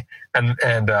 And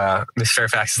Miss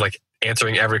Fairfax is like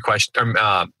answering every question,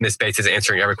 Miss Bates is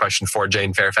answering every question for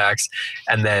Jane Fairfax.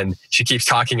 And then she keeps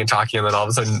talking, and then all of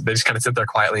a sudden they just kind of sit there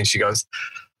quietly, and she goes,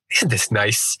 isn't this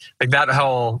nice? Like that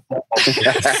whole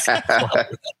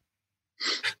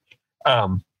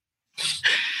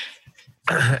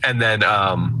and then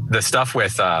the stuff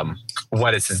with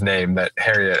what is his name that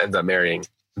Harriet ends up marrying?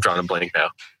 I'm drawing a blank now.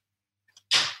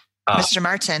 Mr.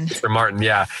 Martin. Mr. Martin,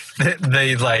 yeah.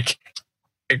 They like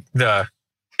the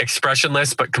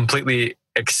expressionless but completely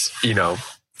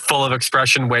full of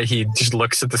expression way he just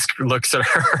looks at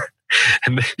her.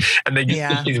 And they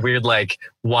get these weird like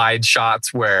wide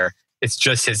shots where it's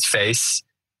just his face,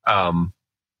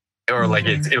 or like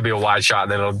it'll be a wide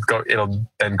shot and then it'll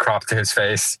then cut to his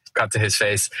face,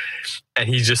 and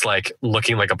he's just like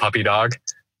looking like a puppy dog.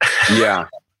 Yeah,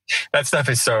 that stuff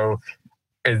is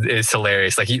is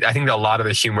hilarious. Like I think a lot of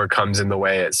the humor comes in the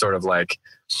way it sort of like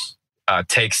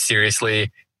takes seriously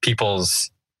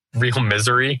people's real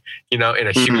misery, in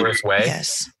a humorous way.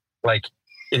 Yes, like.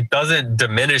 It doesn't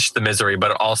diminish the misery,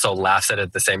 but it also laughs at it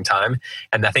at the same time.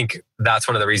 And I think that's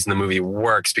one of the reasons the movie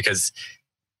works, because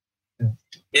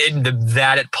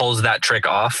it pulls that trick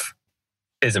off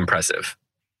is impressive.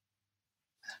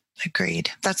 Agreed.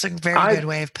 That's a very good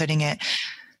way of putting it.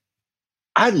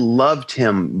 I loved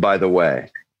him, by the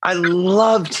way. I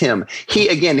loved him.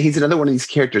 He's another one of these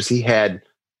characters. He had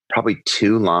probably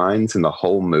 2 lines in the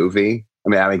whole movie. I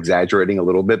mean, I'm exaggerating a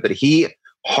little bit, but he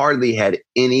hardly had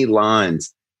any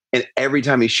lines. And every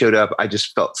time he showed up, I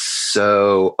just felt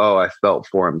I felt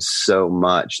for him so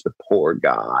much. The poor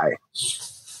guy.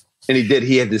 And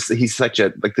he's such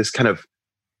this kind of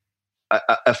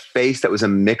a face that was a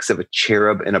mix of a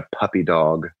cherub and a puppy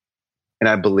dog. And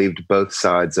I believed both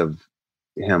sides of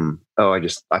him. I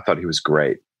thought he was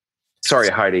great. Sorry,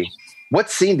 Heidi. What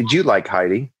scene did you like,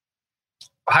 Heidi?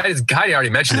 Heidi already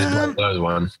mentioned it. That was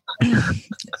one.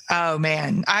 Oh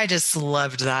man, I just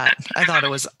loved that. I thought it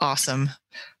was awesome.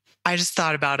 I just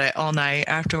thought about it all night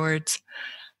afterwards.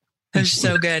 It was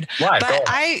so good. Why? But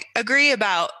I agree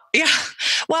about,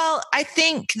 well, I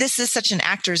think this is such an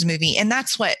actor's movie, and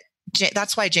that's why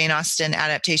Jane Austen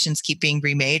adaptations keep being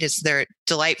remade, is they're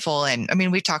delightful. And I mean,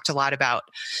 we've talked a lot about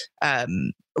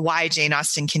why Jane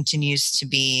Austen continues to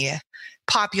be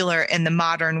popular in the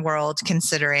modern world,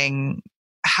 considering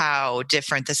how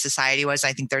different the society was.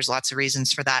 I think there's lots of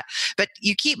reasons for that, but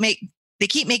they keep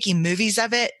making movies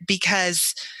of it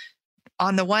because,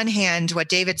 on the one hand, what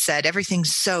David said,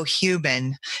 everything's so human.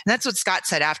 And that's what Scott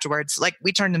said afterwards. Like,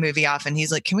 we turned the movie off and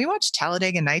he's like, can we watch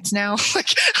Talladega Nights now?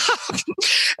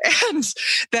 And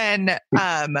then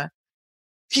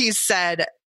he said,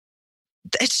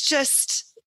 it's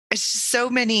just so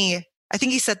many, I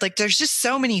think he said, like, there's just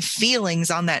so many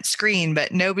feelings on that screen,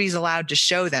 but nobody's allowed to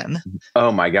show them.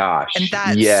 Oh my gosh. And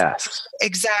that's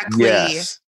exactly.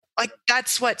 Yes. Like,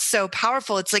 that's what's so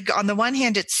powerful. It's like, on the one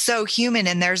hand, it's so human,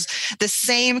 and there's the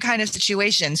same kind of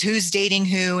situations, who's dating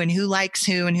who and who likes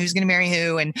who and who's going to marry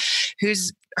who and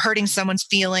who's hurting someone's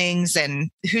feelings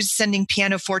and who's sending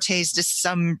pianofortes to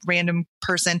some random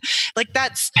person. Like,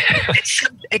 it's so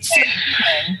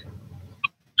human.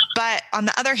 But on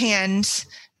the other hand,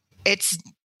 it's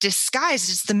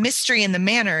disguised. It's the mystery and the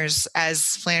manners, as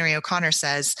Flannery O'Connor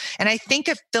says. And I think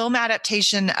a film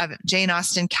adaptation of Jane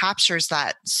Austen captures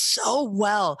that so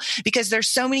well, because there's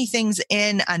so many things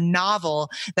in a novel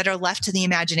that are left to the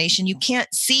imagination. You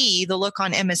can't see the look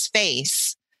on Emma's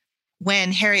face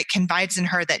when Harriet confides in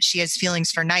her that she has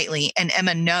feelings for Knightley, and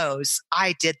Emma knows,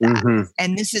 I did that. Mm-hmm.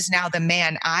 And this is now the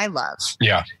man I love.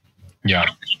 Yeah. Yeah.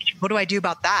 What do I do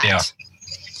about that? Yeah.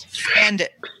 And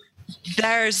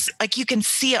there's, like, you can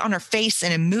see it on her face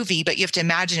in a movie, but you have to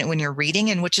imagine it when you're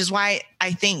reading, and which is why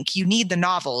I think you need the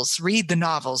novels. Read the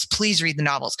novels. Please read the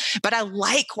novels. But I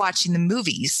like watching the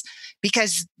movies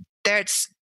because there's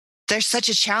such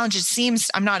a challenge. It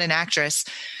seems, I'm not an actress.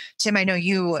 Tim, I know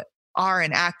you are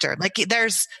an actor. Like,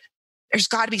 there's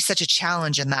got to be such a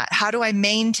challenge in that. How do I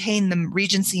maintain the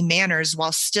Regency manners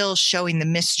while still showing the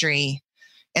mystery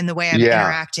in the way I'm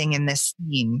interacting in this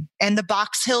scene? And the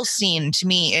Box Hill scene, to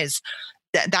me, is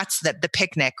that's the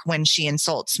picnic when she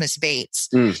insults Miss Bates.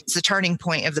 It's the turning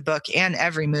point of the book and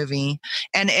every movie.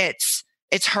 And it's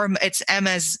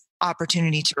Emma's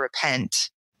opportunity to repent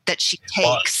that she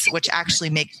takes, which actually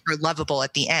makes her lovable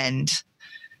at the end.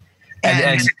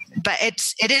 But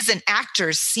it is an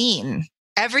actor's scene.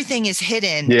 Everything is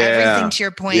hidden. Everything, to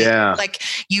your point, like,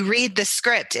 you read the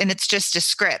script and it's just a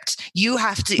script. You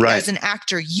have to, as an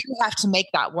actor, you have to make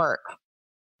that work.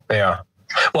 Yeah.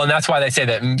 Well, and that's why they say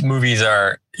that movies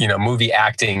are, movie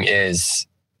acting is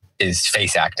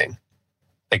face acting.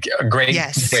 Like, great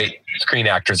screen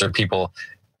actors are people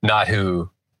not who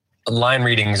line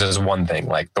readings is one thing.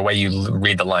 Like, the way you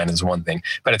read the line is one thing,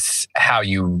 but it's how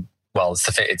you,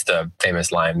 it's the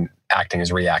famous line, acting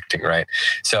is reacting, right?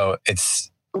 So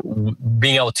it's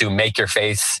being able to make your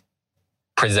face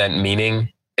present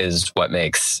meaning is what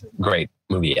makes great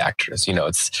movie actors.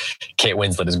 It's Kate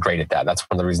Winslet is great at that. That's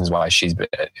one of the reasons why she's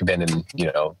been in,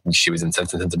 she was in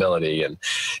Sense and Sensibility, and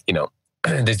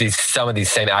there's some of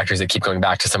these same actors that keep going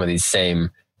back to some of these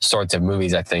same sorts of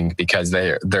movies, I think, because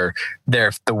they're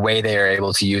the way they are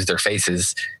able to use their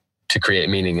faces to create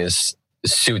meaning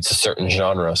suits a certain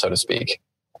genre, so to speak.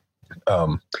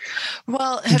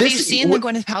 Well, have you seen the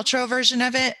Gwyneth Paltrow version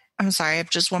of it? I'm sorry, I have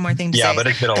just one more thing to say. Yeah, but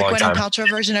it's been a long time. The Gwyneth Paltrow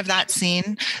version of that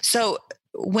scene. So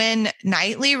when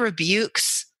Knightley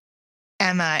rebukes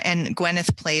Emma and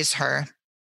Gwyneth plays her,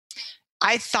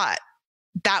 I thought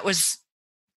that was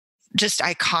just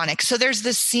iconic. So there's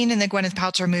this scene in the Gwyneth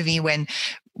Paltrow movie when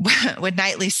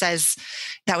Knightley says,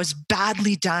 "That was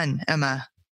badly done, Emma,"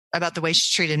 about the way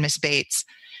she treated Miss Bates.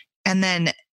 And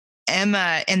then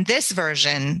Emma, in this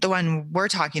version, the one we're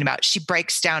talking about, she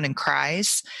breaks down and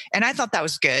cries. And I thought that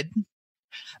was good.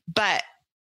 But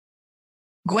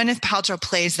Gwyneth Paltrow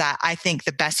plays that, I think,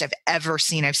 the best I've ever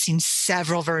seen. I've seen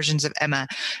several versions of Emma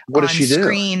What on does she do?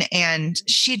 screen, and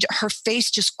her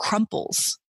face just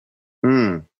crumples.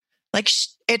 Like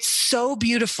it's so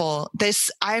beautiful.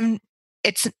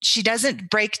 She doesn't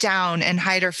break down and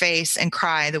hide her face and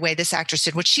cry the way this actress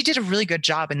did, which she did a really good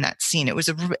job in that scene.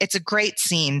 It's a great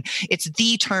scene. It's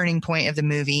the turning point of the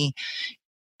movie.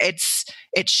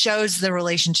 It shows the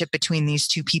relationship between these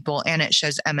two people, and it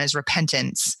shows Emma's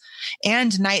repentance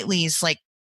and Knightley's like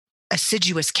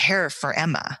assiduous care for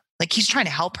Emma. Like he's trying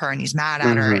to help her and he's mad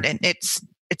at her, and it's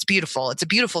beautiful. It's a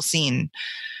beautiful scene.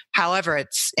 However,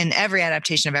 it's in every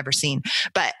adaptation I've ever seen.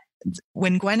 But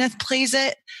when Gwyneth plays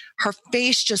it, her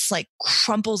face just like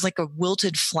crumples like a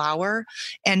wilted flower,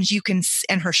 and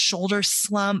her shoulders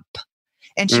slump.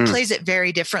 And she plays it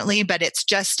very differently, but it's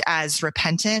just as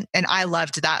repentant. And I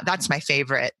loved that. That's my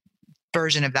favorite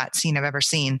version of that scene I've ever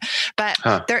seen. But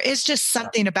there is just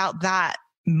something about that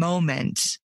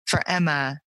moment for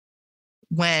Emma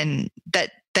when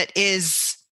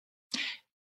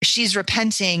she's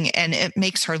repenting, and it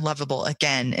makes her lovable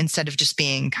again instead of just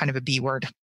being kind of a B word.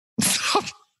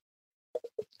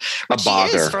 A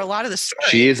bother. She is for a lot of the story.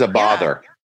 She is a bother. Yeah,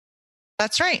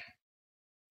 that's right.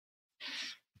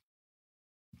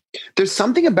 There's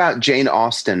something about Jane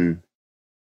Austen,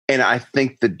 and I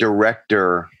think the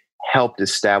director helped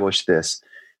establish this,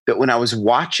 that when I was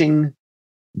watching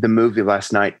the movie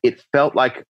last night, it felt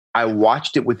like I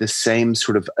watched it with the same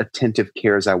sort of attentive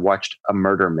care as I watched a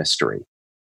murder mystery.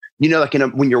 You know, like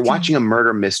when you're watching a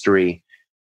murder mystery,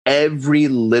 every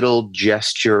little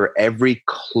gesture, every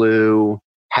clue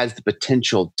has the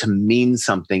potential to mean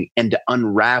something and to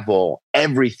unravel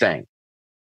everything.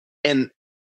 And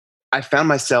I found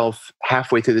myself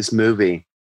halfway through this movie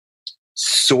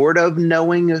sort of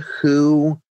knowing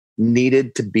who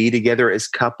needed to be together as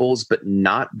couples, but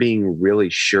not being really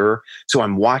sure. So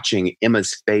I'm watching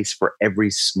Emma's face for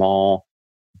every small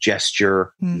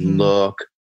gesture, look,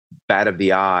 bat of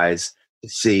the eyes to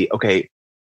see, okay,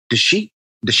 does she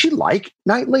like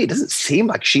Knightley? It doesn't seem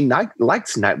like she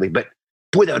likes Knightley, but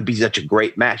boy, that would be such a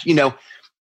great match, you know?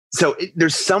 So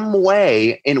there's some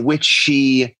way in which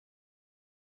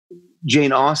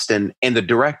Jane Austen and the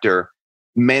director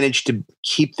managed to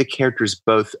keep the characters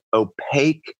both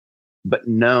opaque but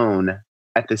known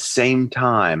at the same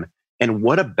time. And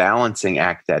what a balancing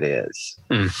act that is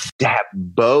to have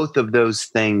both of those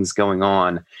things going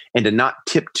on and to not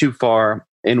tip too far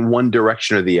in one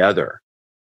direction or the other.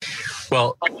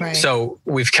 Well, So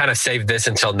we've kind of saved this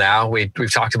until now. We've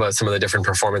talked about some of the different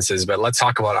performances, but let's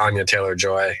talk about Anya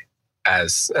Taylor-Joy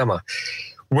as Emma.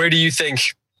 Where do you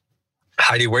think,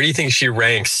 Heidi, she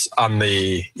ranks on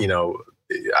the,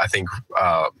 I think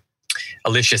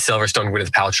Alicia Silverstone,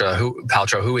 Gwyneth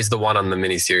Paltrow, who is the one on the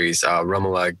miniseries,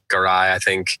 Romola Garai, I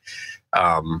think,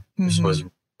 was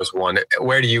one.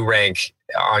 Where do you rank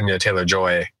Anya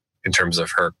Taylor-Joy in terms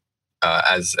of her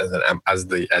as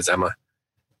Emma?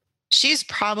 She's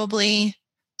probably,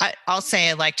 I'll say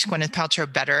I liked Gwyneth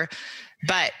Paltrow better,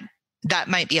 but that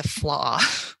might be a flaw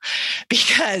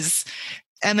because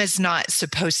Emma's not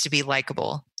supposed to be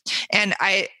likable. And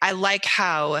I like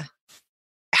how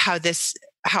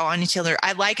Anya Taylor,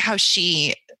 I like how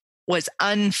she was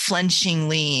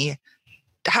unflinchingly,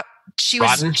 she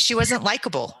wasn't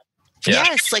likable. Yeah.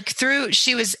 Yes.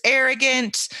 She was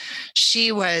arrogant.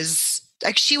 She was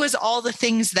all the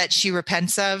things that she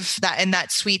repents of, that in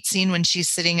that sweet scene when she's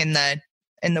sitting in the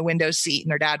window seat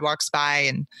and her dad walks by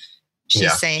and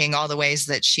she's saying all the ways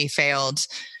that she failed.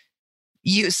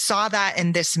 You saw that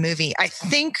in this movie. I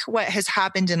think what has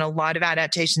happened in a lot of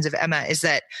adaptations of Emma is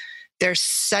that there's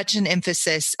such an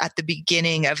emphasis at the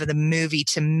beginning of the movie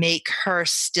to make her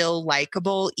still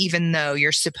likable, even though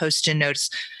you're supposed to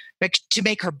notice, to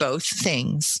make her both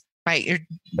things, right?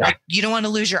 You don't want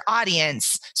to lose your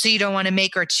audience, so you don't want to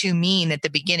make her too mean at the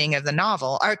beginning of the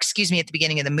novel, or at the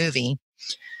beginning of the movie.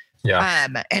 Yeah.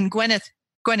 And Gwyneth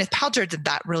Paltrow did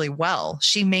that really well.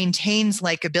 She maintains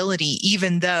likability,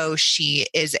 even though she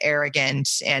is arrogant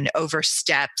and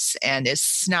oversteps and is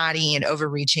snotty and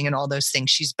overreaching and all those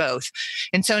things. She's both.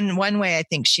 And so in one way, I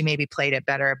think she maybe played it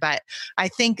better, but I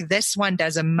think this one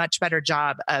does a much better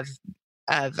job of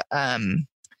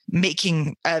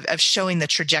showing the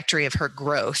trajectory of her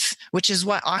growth, which is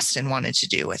what Austen wanted to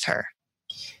do with her.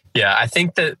 Yeah. I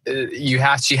think that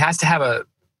she has to have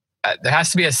there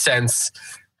has to be a sense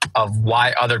of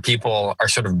why other people are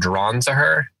sort of drawn to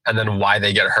her and then why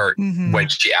they get hurt when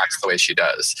she acts the way she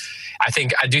does.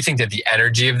 I do think that the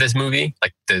energy of this movie,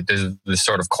 like there's this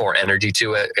sort of core energy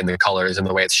to it in the colors and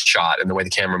the way it's shot and the way the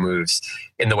camera moves,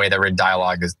 in the way that read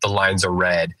dialogue is, the lines are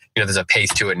read, there's a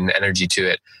pace to it and energy to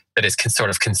it that is sort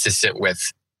of consistent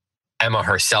with Emma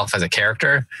herself as a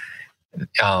character,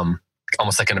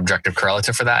 almost like an objective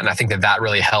correlative for that. And I think that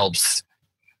really helps,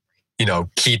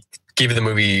 give the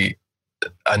movie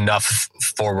enough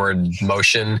forward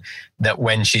motion that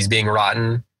when she's being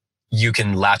rotten, you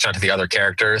can latch onto the other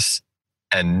characters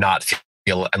and not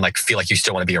feel like you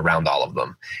still want to be around all of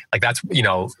them. Like that's,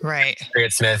 right.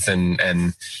 Harriet Smith and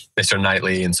Mr.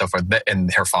 Knightley and so forth,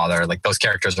 and her father, like those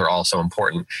characters are all so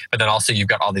important. But then also you've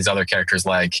got all these other characters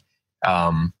like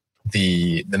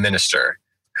the minister,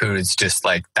 who is just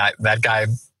like that guy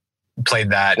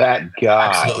played that guy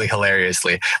absolutely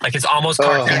hilariously. Like it's almost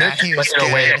cartoonish, but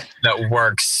in a way that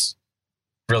works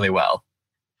really well.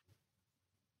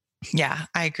 Yeah,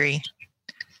 I agree.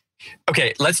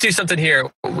 Okay, let's do something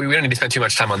here. We don't need to spend too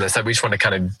much time on this. We just want to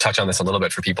kind of touch on this a little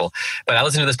bit for people. But I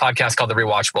listen to this podcast called The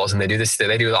Rewatchables, and they do this.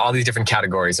 They do all these different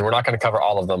categories, and we're not going to cover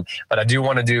all of them. But I do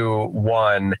want to do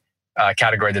one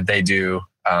category that they do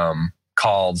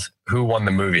called "Who Won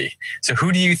the Movie." So,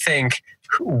 who do you think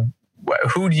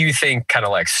kind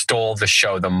of like stole the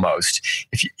show the most?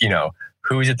 If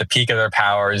who's at the peak of their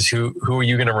powers? Who are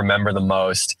you going to remember the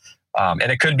most? And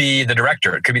it could be the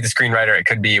director, it could be the screenwriter, it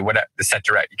could be the set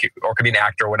director, or it could be an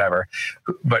actor or whatever.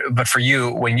 But for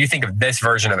you, when you think of this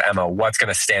version of Emma, what's going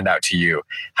to stand out to you?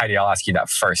 Heidi, I'll ask you that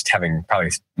first, having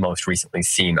probably most recently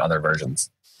seen other versions.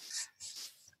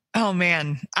 Oh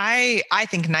man, I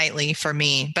think Knightley for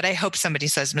me, but I hope somebody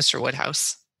says Mr.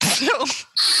 Woodhouse.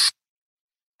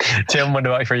 Tim, what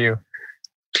about for you?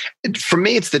 For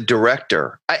me, it's the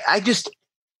director. I just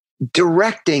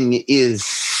directing is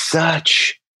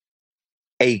such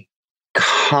a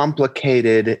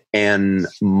complicated and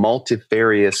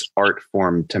multifarious art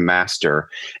form to master.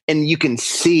 And you can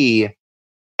see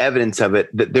evidence of it,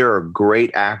 that there are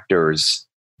great actors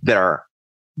that are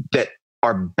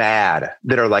bad,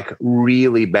 that are like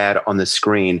really bad on the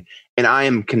screen. And I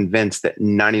am convinced that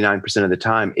 99% of the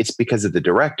time it's because of the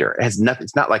director. It has nothing.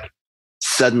 It's not like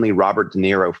suddenly Robert De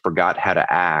Niro forgot how to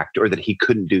act, or that he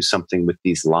couldn't do something with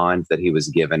these lines that he was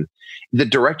given. The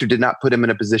director did not put him in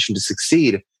a position to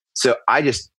succeed. So I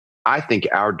think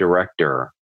our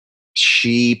director,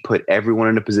 she put everyone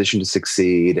in a position to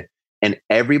succeed, and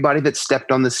everybody that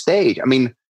stepped on the stage. I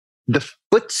mean, the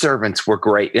foot servants were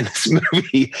great in this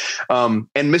movie. And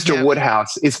Mr.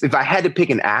 Woodhouse, if I had to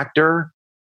pick an actor,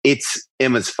 it's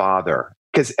Emma's father.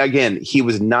 Because again, he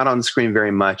was not on screen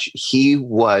very much. He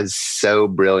was so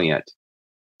brilliant.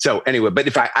 So anyway, but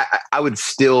if I would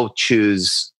still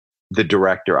choose the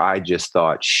director. I just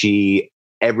thought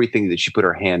everything that she put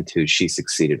her hand to, she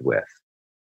succeeded with.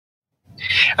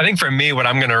 I think for me, what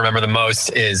I'm going to remember the most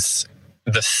is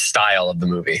the style of the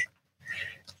movie.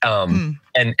 And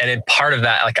in part of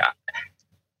that, like,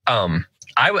 I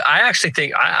actually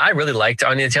think I really liked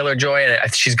Anya Taylor-Joy,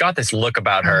 and she's got this look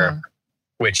about her,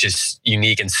 which is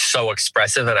unique and so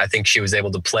expressive. And I think she was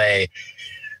able to play,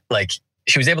 the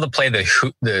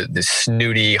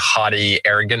snooty, haughty,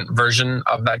 arrogant version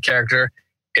of that character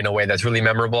in a way that's really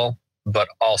memorable, but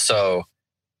also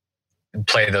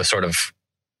play the sort of,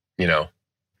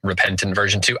 repentant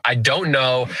version too. I don't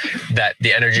know that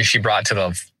the energy she brought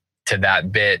to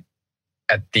that bit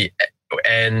at the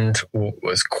end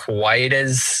was quite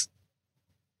as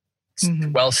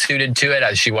well suited to it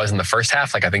as she was in the first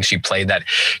half. Like, I think she played that.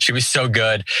 She was so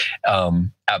good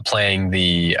at playing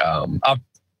the up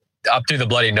through the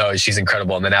bloody nose. She's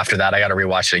incredible. And then after that, I got to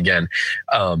rewatch it again.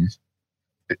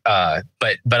 But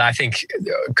I think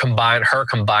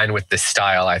combined with the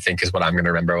style, I think is what I'm going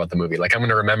to remember about the movie. Like, I'm going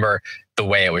to remember the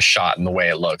way it was shot and the way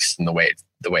it looks and the way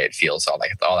it feels, all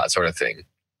that sort of thing.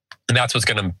 And that's what's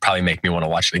going to probably make me want to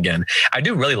watch it again. I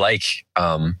do really like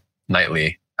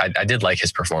Knightley. I did like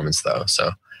his performance though. So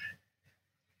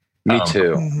me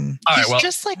too. He's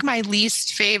just like my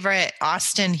least favorite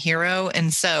Austen hero.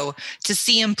 And so to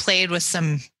see him played with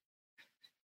some,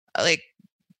 like,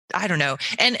 I don't know.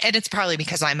 And it's probably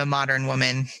because I'm a modern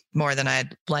woman more than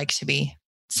I'd like to be.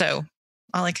 So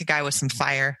I like a guy with some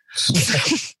fire.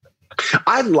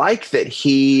 I like that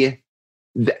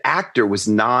the actor was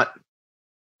not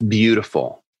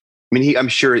beautiful. I mean, I'm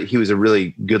sure he was a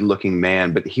really good looking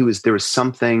man, but there was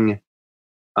something,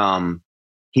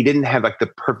 he didn't have like the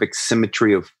perfect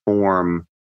symmetry of form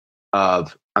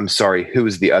of, I'm sorry, who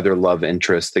was the other love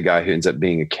interest? The guy who ends up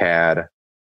being a cad.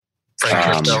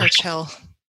 Frank Churchill.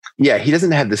 Yeah. He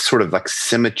doesn't have this sort of like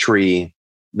symmetry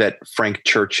that Frank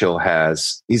Churchill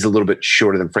has. He's a little bit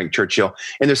shorter than Frank Churchill.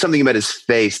 And there's something about his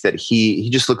face that he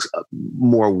just looks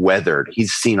more weathered.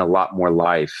 He's seen a lot more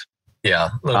life. Yeah.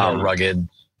 A little more rugged.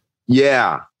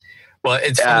 Yeah. Well,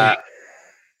 it's funny.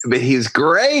 But he was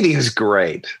great. He was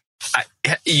great.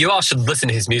 You all should listen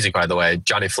to his music, by the way.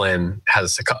 Johnny Flynn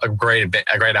has a great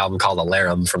album called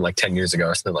Alarum from like 10 years ago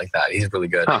or something like that. He's really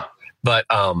good. Huh. But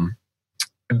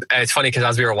it's funny because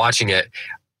as we were watching it,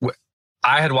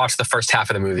 I had watched the first half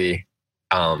of the movie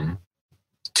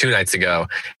 2 nights ago,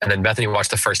 and then Bethany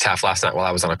watched the first half last night while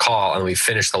I was on a call, and we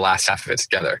finished the last half of it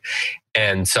together.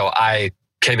 And so I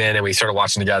came in and we started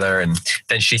watching together, and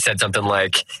then she said something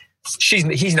like,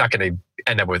 he's not going to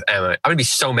end up with Emma. I'm going to be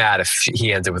so mad if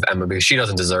he ends up with Emma because she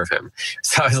doesn't deserve him.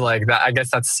 So I was like, I guess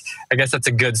that's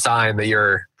a good sign that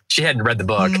she hadn't read the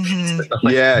book. Mm-hmm. So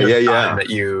like, yeah. That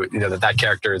you know, that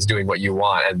character is doing what you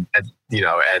want, and you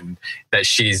know, and that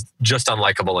she's just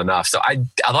unlikable enough. So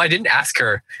although I didn't ask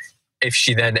her if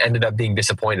she then ended up being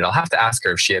disappointed, I'll have to ask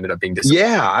her if she ended up being disappointed.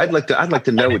 Yeah, I'd like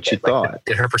to know what she thought.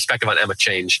 Did her perspective on Emma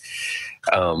change?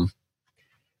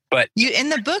 But in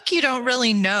the book, you don't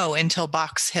really know until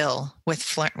Box Hill with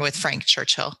Frank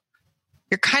Churchill.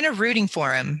 You're kind of rooting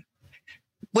for him,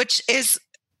 which is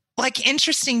like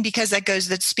interesting because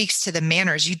that speaks to the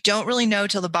manners. You don't really know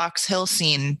till the Box Hill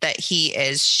scene that he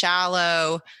is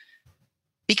shallow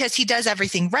because he does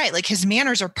everything right. Like his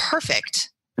manners are perfect.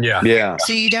 Yeah.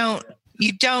 So you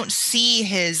don't see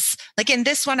his, like in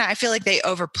this one, I feel like they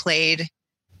overplayed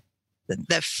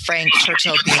the Frank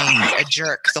Churchill being a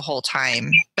jerk the whole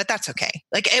time, but that's okay.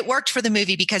 Like it worked for the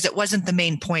movie because it wasn't the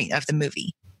main point of the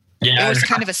movie. Yeah, it was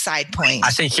kind of a side point. I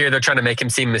think here they're trying to make him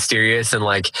seem mysterious and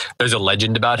like there's a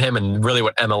legend about him. And really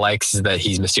what Emma likes is that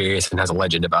he's mysterious and has a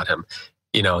legend about him.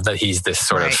 You know, that he's this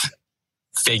sort of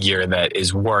figure that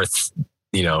is worth,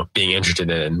 you know, being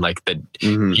interested in, like that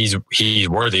he's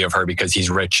worthy of her because he's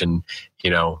rich and, you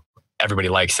know, everybody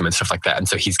likes him and stuff like that. And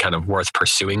so he's kind of worth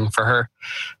pursuing for her.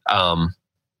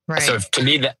 So to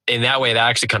me, in that way, that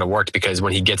actually kind of worked because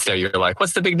when he gets there, you're like,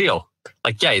 what's the big deal?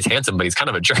 Like, yeah, he's handsome, but he's kind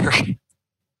of a jerk.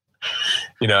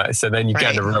 You know, so then you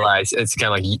kind of realize it's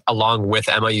kind of like along with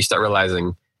Emma, you start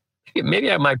realizing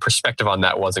maybe my perspective on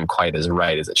that wasn't quite as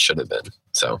right as it should have been.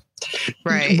 So,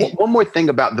 one more thing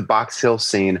about the Box Hill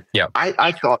scene. Yeah,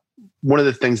 I thought one of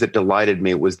the things that delighted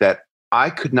me was that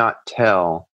I could not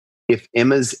tell if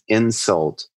Emma's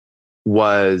insult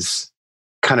was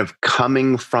kind of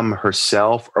coming from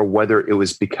herself or whether it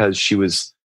was because she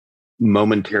was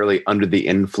momentarily under the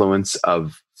influence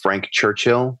of Frank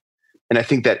Churchill. And I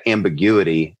think that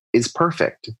ambiguity is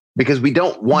perfect because we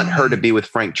don't want her to be with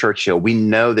Frank Churchill. We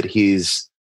know that he's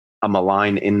a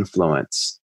malign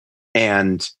influence.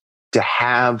 And to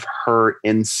have her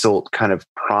insult kind of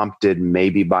prompted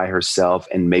maybe by herself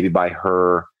and maybe by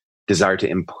her desire to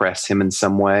impress him in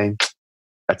some way,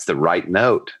 that's the right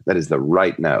note. That is the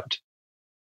right note.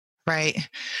 Right.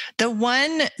 The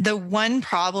one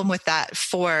problem with that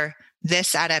for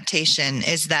this adaptation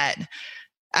is that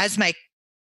as my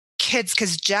kids,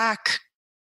 because Jack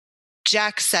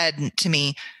said to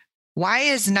me, why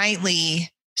is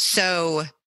Knightley so,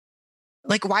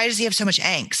 like, why does he have so much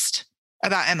angst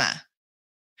about Emma?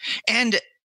 And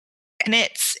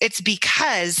it's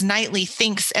because Knightley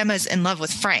thinks Emma's in love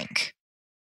with Frank.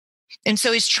 And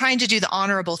so he's trying to do the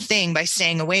honorable thing by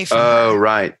staying away from her. Oh,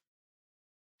 right.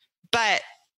 But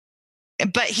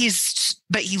he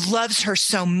loves her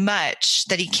so much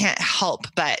that he can't help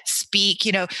but speak,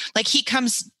 you know, like he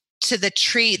comes to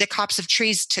the copse of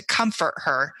trees to comfort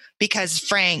her because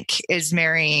Frank is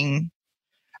marrying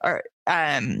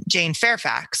Jane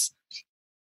Fairfax.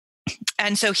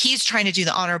 And so he's trying to do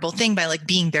the honorable thing by like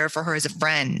being there for her as a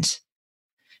friend.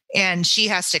 And she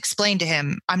has to explain to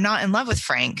him, I'm not in love with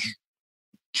Frank.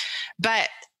 But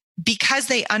because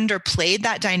they underplayed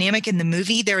that dynamic in the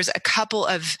movie, there was a couple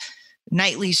of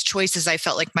Knightley's choices I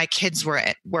felt like my kids were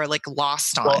like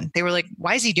lost on. Well, they were like,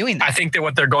 why is he doing that? I think that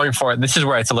what they're going for, this is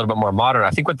where it's a little bit more modern.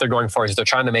 I think what they're going for is they're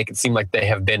trying to make it seem like they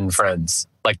have been friends,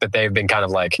 like that they've been kind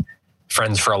of like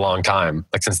friends for a long time,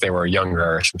 like since they were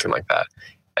younger or something like that.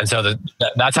 And so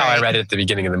that's how I read it at the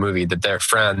beginning of the movie, that they're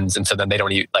friends. And so then they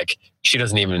don't even, like, she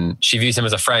views him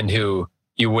as a friend who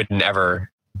you wouldn't ever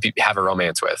have a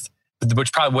romance with,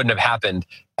 which probably wouldn't have happened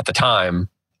at the time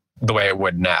the way it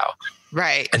would now.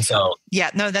 Right. And so,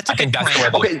 that's a I think good that's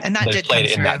point. where And that they did played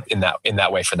it in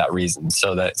that way for that reason.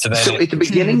 So at the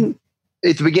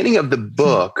beginning of the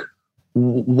book,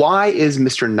 why is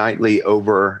Mr. Knightley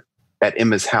over at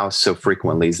Emma's house so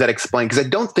frequently? Is that explained? Because I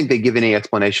don't think they give any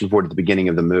explanation for it at the beginning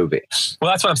of the movie.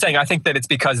 Well, that's what I'm saying. I think that it's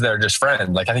because they're just friends.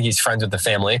 Like, I think he's friends with the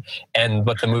family. And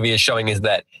what the movie is showing is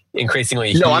that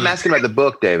increasingly... No, I'm asking about the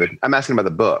book, David. I'm asking about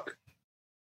the book.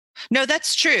 No,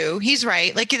 that's true. He's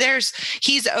right. Like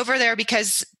he's over there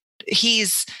because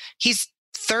he's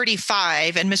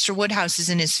 35 and Mr. Woodhouse is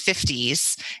in his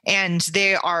 50s, and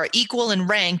they are equal in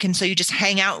rank. And so you just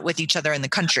hang out with each other in the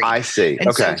country. I see. And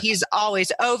okay. so he's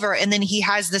always over. And then he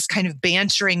has this kind of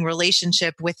bantering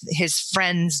relationship with his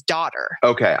friend's daughter.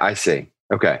 Okay. I see.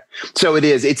 Okay. So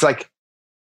it's like,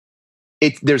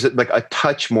 there's like a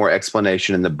touch more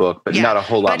explanation in the book, but not a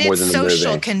whole lot more than the movie. But it's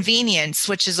social convenience,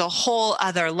 which is a whole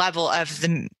other level of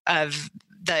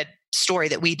the story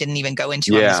that we didn't even go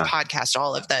into on this podcast,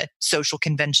 all of the social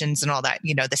conventions and all that,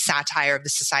 the satire of the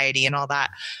society and all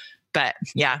that. But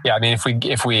yeah. I mean,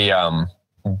 if we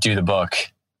do the book,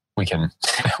 we can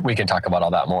talk about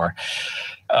all that more.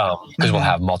 Because we'll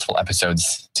have multiple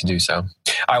episodes to do so. All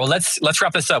right, well, let's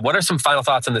wrap this up. What are some final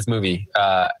thoughts on this movie?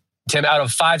 Tim, out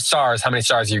of 5 stars, how many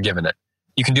stars are you giving it?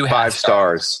 You can do 5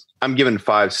 stars. I'm giving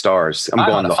 5 stars. I'm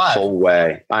going the whole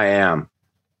way. I am.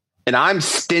 And I'm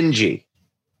stingy.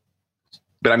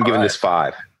 But I'm giving this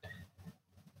 5.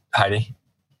 Heidi?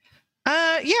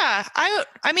 Yeah.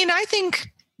 I mean, I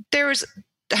think there was,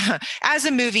 as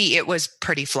a movie, it was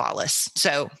pretty flawless.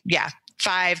 So yeah,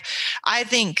 5. I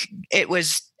think it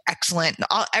was excellent.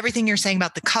 Everything you're saying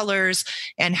about the colors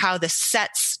and how the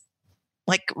sets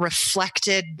like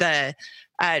reflected the,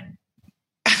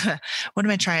 what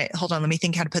am I trying? Hold on. Let me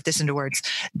think how to put this into words.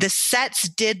 The sets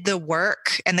did the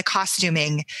work and the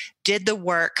costuming did the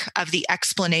work of the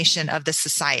explanation of the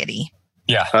society.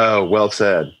 Yeah. Oh, well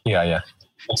said. Yeah.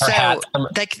 So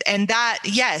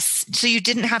yes. So you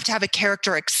didn't have to have a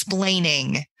character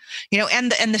explaining,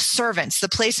 and the servants, the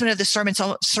placement of the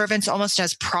servants almost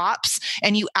as props,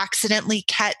 and you accidentally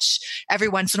catch every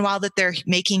once in a while that they're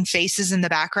making faces in the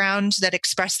background that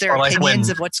express their opinions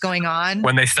of what's going on.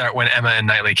 When Emma and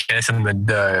Knightley kiss and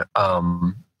the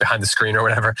behind the screen or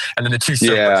whatever, and then the 2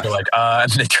 servants are like,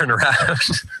 and they turn around.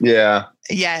 Yeah.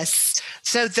 Yes.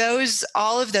 So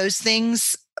all of those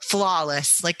things,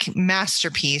 flawless, like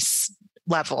masterpiece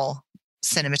level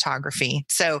cinematography.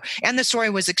 So, and the story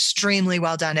was extremely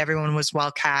well done. Everyone was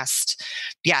well cast.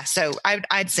 Yeah. So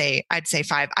I'd say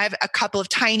 5. I have a couple of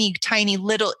tiny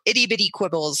little itty bitty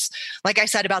quibbles, like I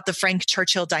said, about the Frank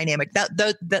Churchill dynamic,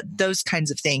 those kinds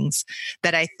of things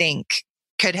that I think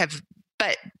could have,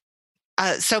 but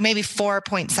so maybe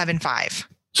 4.75.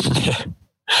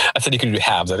 I said you could do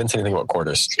halves. I didn't say anything about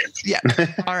quarters. Yeah.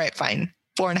 All right, fine.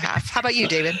 4.5. How about you,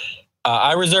 David?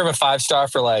 I reserve a 5-star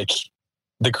for like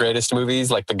the greatest movies,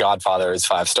 like The Godfather is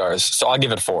 5 stars. So I'll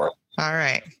give it 4. All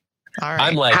right.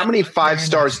 I'm like, how many 5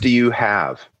 stars do you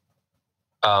have?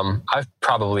 I've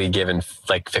probably given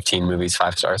like 15 movies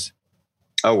 5 stars.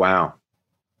 Oh, wow.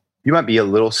 You might be a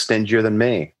little stingier than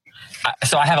me.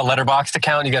 So I have a Letterboxd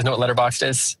account. You guys know what Letterboxd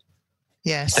is?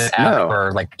 Yes.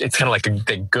 No. It's kind of like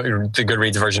the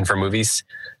Goodreads version for movies.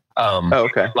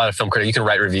 Okay. A lot of film critics. You can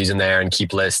write reviews in there and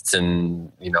keep lists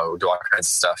and, do all kinds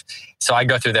of stuff. So I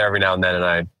go through there every now and then, and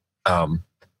I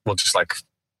will just like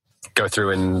go through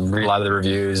and read a lot of the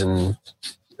reviews and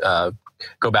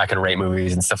go back and rate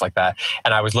movies and stuff like that.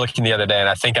 And I was looking the other day, and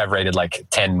I think I've rated like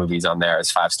 10 movies on there as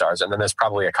 5 stars. And then there's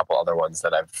probably a couple other ones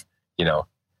that I've,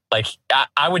 like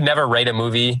I would never rate a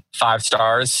movie 5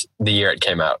 stars the year it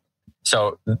came out.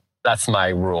 So that's my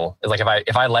rule. It's like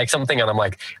if I like something and I'm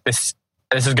like, this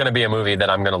is going to be a movie that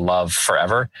I'm going to love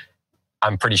forever,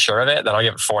 I'm pretty sure of it, then I'll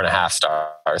give it 4.5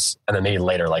 stars. And then maybe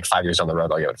later, like 5 years down the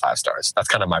road, I'll give it 5 stars. That's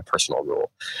kind of my personal rule.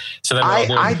 So then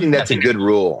I think that's a good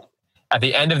rule. At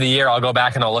the end of the year, I'll go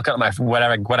back and I'll look at what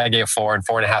I gave 4 and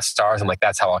 4.5 stars. And like,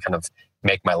 that's how I'll kind of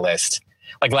make my list.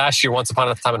 Like last year, Once Upon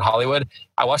a Time in Hollywood,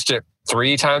 I watched it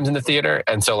 3 times in the theater.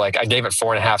 And so like I gave it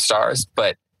 4.5 stars,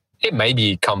 but it may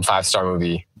become 5-star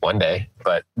movie one day,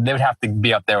 but they would have to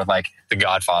be up there with like The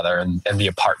Godfather and The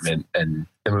Apartment and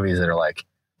the movies that are like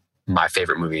my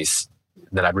favorite movies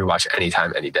that I'd rewatch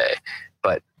anytime, any day.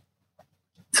 But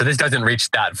so this doesn't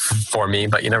reach that for me,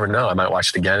 but you never know. I might watch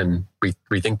it again and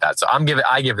rethink that. So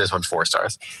I give this one 4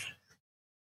 stars.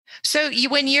 So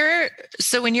when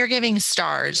you're giving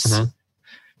stars,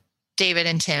 David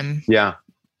and Tim, yeah,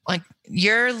 like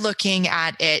you're looking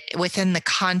at it within the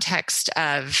context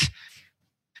of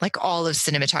like all of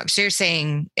cinematography. So you're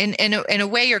saying in a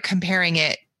way you're comparing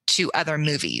it to other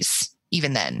movies,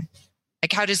 even then.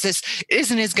 Like how does this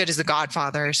isn't as good as The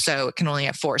Godfather, so it can only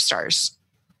have 4 stars.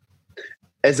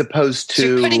 As opposed to so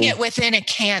you're putting it within a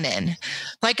canon.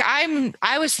 Like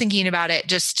I was thinking about it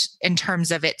just in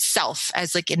terms of itself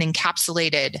as like an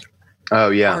encapsulated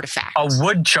artifact. A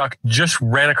woodchuck just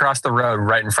ran across the road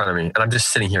right in front of me, and I'm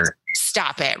just sitting here.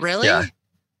 Stop it! Really? Yeah.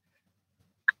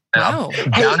 Wow.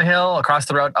 Down a hill, across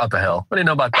the road, up a hill. What do you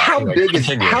know about that? How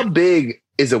big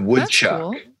is a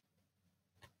woodchuck? That's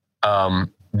cool.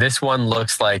 This one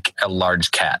looks like a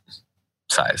large cat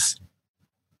size.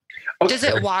 Does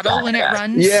it waddle when it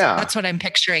runs? Yeah. That's what I'm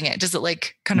picturing it. Does it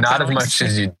like kind of Not as bounce? much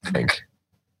as you think.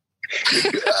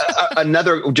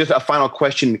 Just a final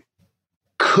question.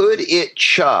 Could it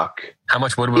chuck? How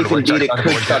much wood would If indeed it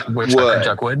could chuck wood.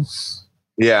 Chuck wood?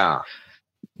 Yeah.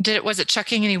 Was it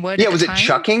chucking any wood? Yeah, at was the it time?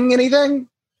 chucking anything?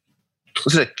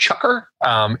 Was it a chucker?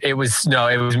 It was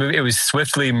it was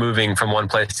swiftly moving from one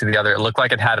place to the other. It looked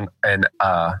like it had an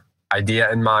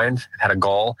idea in mind. It had a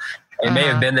goal. It may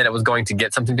have been that it was going to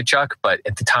get something to chuck, but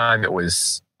at the time it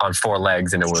was on 4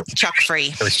 legs and it was chuck free.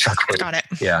 It was chuck free. Got it.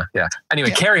 Yeah. Anyway,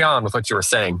 carry on with what you were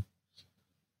saying.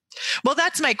 Well,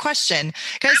 that's my question,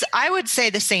 because I would say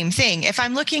the same thing. If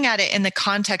I'm looking at it in the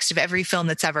context of every film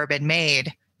that's ever been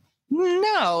made,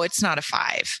 no, it's not a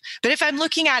 5. But if I'm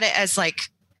looking at it as like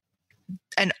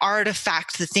an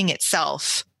artifact, the thing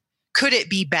itself, could it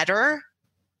be better?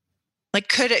 Like,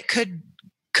 could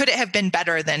it have been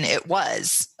better than it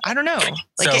was? I don't know.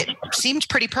 Like, it seemed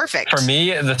pretty perfect. For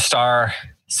me, the star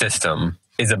system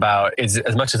is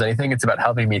as much as anything, it's about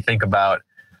helping me think about,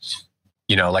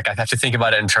 like I have to think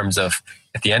about it in terms of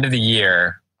at the end of the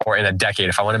year or in a decade,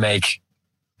 if I want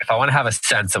to have a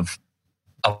sense of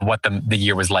what the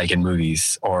year was like in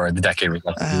movies or the decade was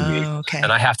like in movies. Okay.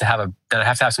 And I have to have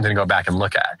something to go back and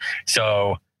look at.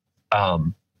 So,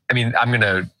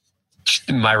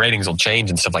 my ratings will change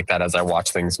and stuff like that as I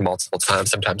watch things multiple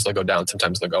times. Sometimes they'll go down,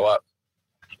 sometimes they'll go up.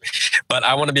 But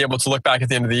I want to be able to look back at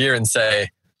the end of the year and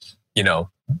say,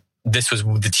 this was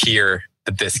the tier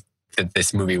that this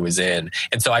movie was in.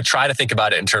 And so I try to think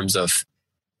about it in terms of,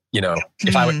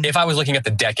 if I was looking at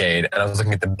the decade and I was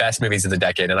looking at the best movies of the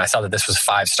decade and I saw that this was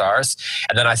 5 stars,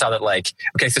 and then I saw that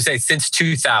so say since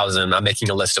 2000, I'm making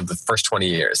a list of the first 20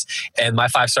 years, and my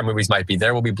 5-star movies might be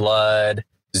There Will Be Blood,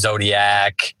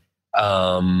 Zodiac,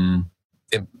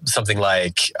 something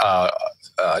like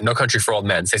No Country for Old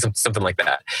Men, say something like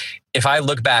that. If I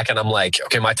look back and I'm like,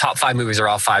 okay, my top 5 movies are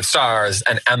all 5 stars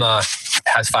and Emma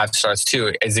has 5 stars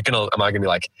too, am I gonna be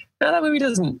like, no, that movie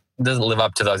doesn't live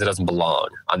up to those, it doesn't belong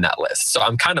on that list? So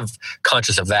I'm kind of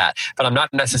conscious of that, but I'm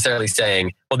not necessarily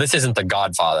saying, well, this isn't The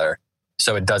Godfather,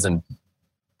 so it doesn't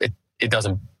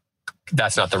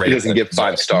that's not the rating. It doesn't get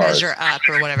 5 stars. Measure up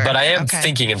or whatever. But I am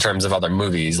thinking in terms of other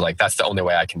movies. Like, that's the only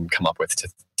way I can come up with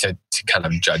to kind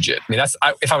of judge it. I mean,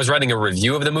 if I was writing a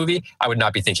review of the movie, I would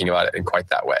not be thinking about it in quite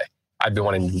that way. I'd be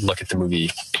wanting to look at the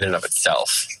movie in and of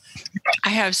itself. I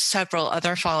have several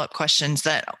other follow-up questions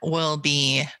that will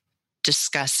be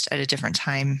discussed at a different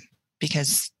time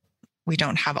because we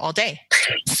don't have all day.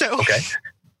 So okay.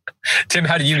 Tim,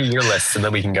 how do you do your lists? And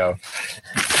then we can go.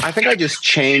 I think I just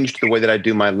changed the way that I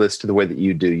do my list to the way that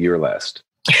you do your list.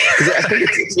 I think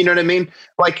it's, you know what I mean?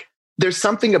 Like, there's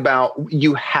something about,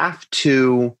 you have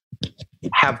to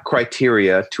have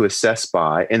criteria to assess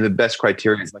by, and the best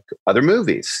criteria is like other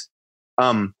movies.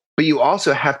 But you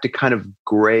also have to kind of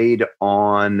grade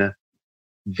on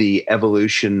the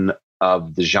evolution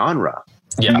of the genre.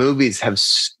 Yeah. Movies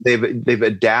they've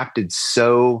adapted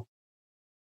so.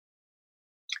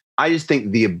 I just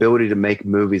think the ability to make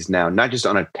movies now, not just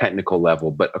on a technical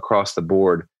level, but across the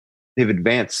board, they've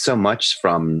advanced so much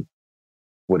from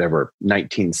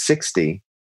 1960,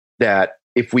 that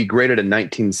if we graded a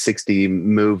 1960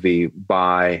 movie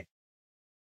by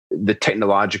the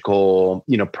technological,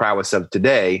 prowess of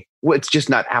today, well, it's just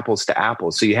not apples to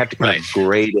apples. So you have to kind of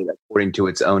grade it according to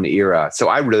its own era. So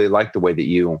I really like the way that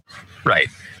you... Right.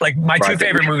 Like, my 2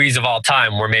 favorite movies of all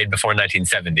time were made before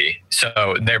 1970.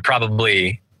 So they're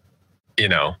probably... they're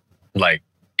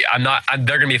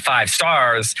going to be 5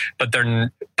 stars, but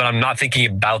I'm not thinking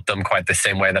about them quite the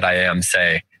same way that I am,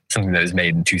 say, something that was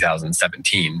made in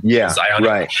 2017. Yeah,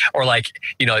 right. Or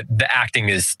the acting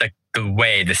is like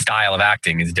the style of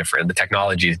acting is different. The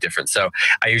technology is different. So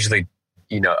I usually,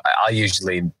 I'll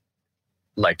usually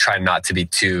like try not to be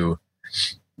too,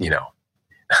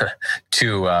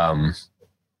 too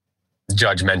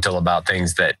judgmental about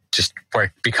things that just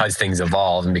work because things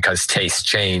evolve and because tastes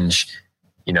change.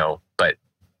 But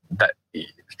that,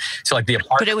 so like The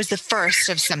Apartment. But it was the first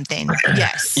of something.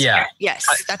 Yes. Yeah. Yes.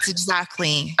 That's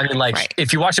exactly. I mean,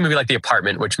 if you watch a movie like The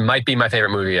Apartment, which might be my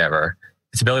favorite movie ever,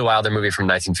 it's a Billy Wilder movie from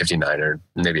 1959, or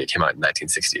maybe it came out in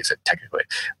 1960, technically.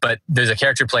 But there's a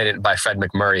character played by Fred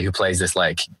McMurray who plays this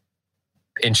like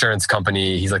insurance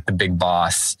company. He's like the big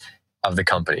boss of the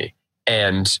company.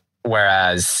 And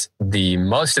whereas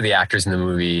most of the actors in the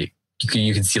movie,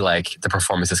 you can see like the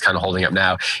performance is kind of holding up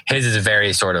now. His is a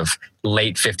very sort of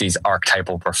late 50s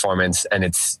archetypal performance, and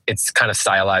it's kind of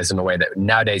stylized in a way that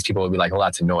nowadays people would be like, well,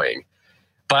 that's annoying.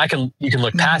 But you can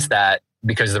look past that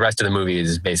because the rest of the movie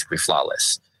is basically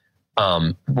flawless.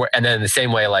 And then in the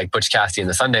same way, like Butch Cassidy and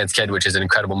the Sundance Kid, which is an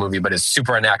incredible movie, but is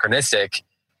super anachronistic.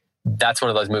 that's one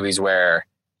of those movies where,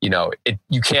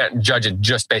 you can't judge it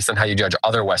just based on how you judge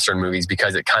other Western movies,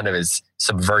 because it kind of is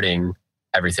subverting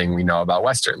everything we know about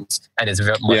Westerns and is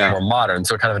much more modern.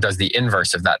 So it kind of does the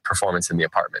inverse of that performance in The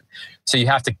Apartment. So you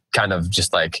have to kind of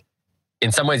just like,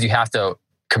 in some ways you have to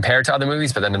compare it to other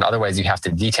movies, but then in other ways you have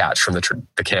to detach from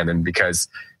the canon, because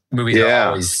movies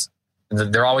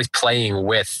they're always playing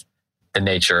with the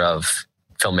nature of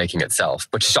filmmaking itself,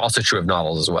 which is also true of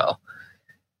novels as well.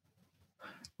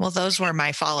 Well, those were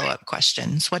my follow-up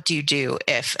questions. What do you do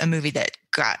if a movie that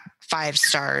got 5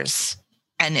 stars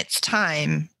and its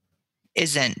time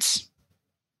isn't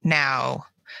now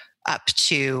up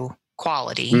to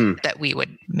quality that we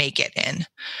would make it in,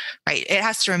 right? It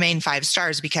has to remain 5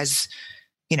 stars because,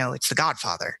 it's The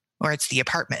Godfather or it's The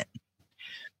Apartment.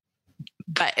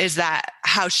 But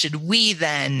how should we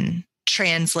then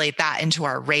translate that into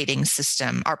our rating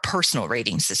system, our personal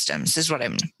rating systems, is what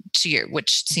I'm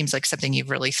which seems like something you've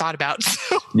really thought about.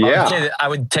 Yeah. I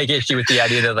would take issue with the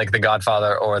idea that like The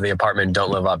Godfather or The Apartment don't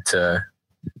live up to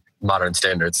modern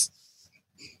standards.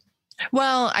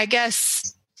 Well, I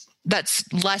guess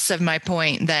that's less of my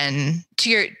point than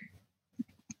to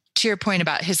your point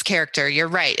about his character. You're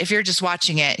right. If you're just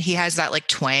watching it, he has that like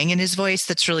twang in his voice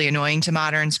that's really annoying to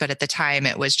moderns, but at the time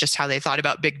it was just how they thought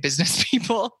about big business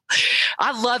people.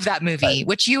 I love that movie,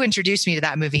 which you introduced me to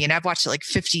that movie, and I've watched it like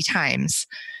 50 times,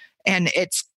 and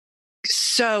it's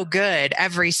so good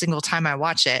every single time I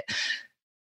watch it.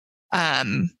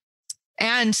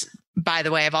 And by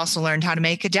the way, I've also learned how to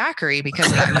make a daiquiri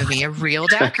because of that movie, a real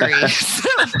daiquiri.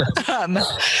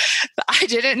 I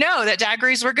didn't know that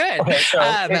daiquiris were good. Okay,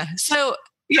 so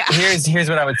yeah. Here's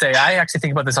what I would say. I actually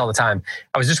think about this all the time.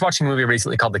 I was just watching a movie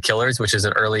recently called The Killers, which is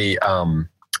an early,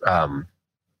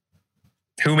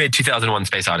 who made 2001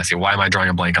 Space Odyssey? Why am I drawing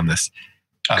a blank on this?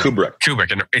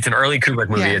 Kubrick. And it's an early Kubrick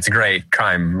movie. Yeah. It's a great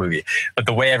crime movie. But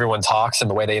the way everyone talks and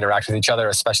the way they interact with each other,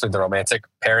 especially the romantic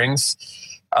pairings,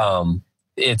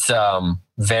 it's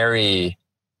very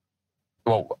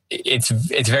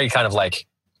kind of like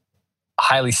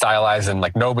highly stylized, and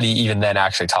like nobody even then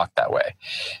actually talked that way.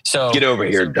 So get over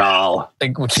here, doll.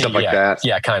 Stuff like that.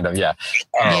 Yeah, kind of. Yeah.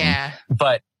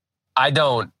 But I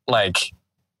don't like.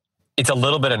 It's a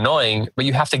little bit annoying, but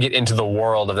you have to get into the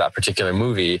world of that particular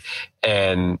movie,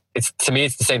 and to me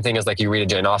it's the same thing as like you read a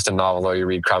Jane Austen novel or you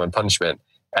read Crime and Punishment,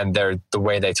 and the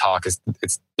way they talk it's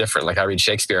different. Like I read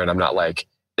Shakespeare, and I'm not like,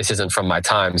 this isn't from my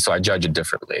time, so I judge it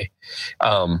differently.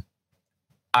 I'm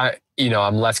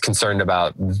less concerned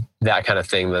about that kind of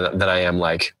thing than I am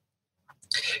like,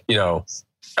 given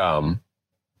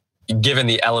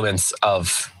the elements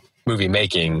of movie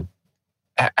making,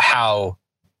 how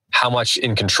much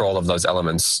in control of those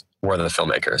elements were the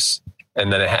filmmakers,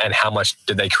 and how much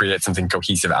did they create something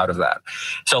cohesive out of that?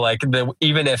 So like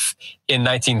even if in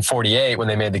 1948, when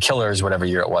they made The Killers, whatever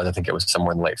year it was, I think it was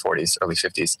somewhere in the late 40s, early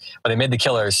 50s, when they made The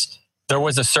Killers, there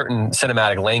was a certain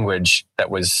cinematic language that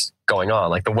was going on,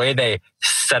 like the way they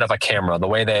set up a camera, the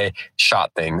way they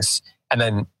shot things. And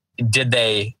then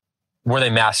were they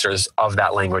masters of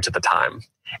that language at the time?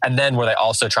 And then were they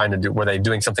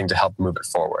doing something to help move it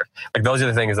forward? Like those are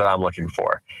the things that I'm looking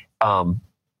for.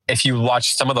 If you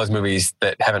watch some of those movies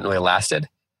that haven't really lasted,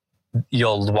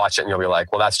 you'll watch it and you'll be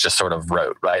like, well, that's just sort of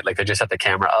rote, right? Like they just had the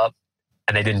camera up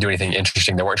and they didn't do anything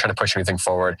interesting. They weren't trying to push anything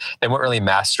forward. They weren't really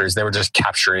masters. They were just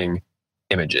capturing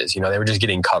images. They were just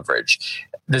getting coverage.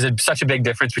 There's such a big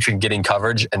difference between getting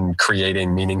coverage and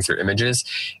creating meaning through images.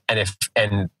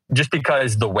 And just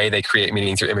because the way they create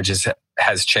meaning through images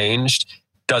has changed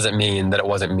doesn't mean that it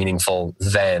wasn't meaningful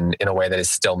then in a way that is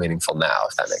still meaningful now,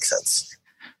 if that makes sense.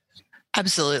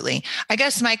 Absolutely. I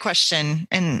guess my question,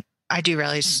 and I do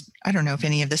realize, I don't know if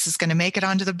any of this is going to make it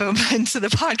onto the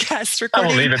podcast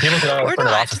recording. I will leave it. People can always put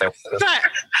it off if they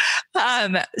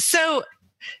want.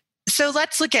 So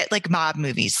let's look at like mob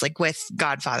movies, like with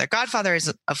Godfather. Godfather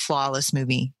is a flawless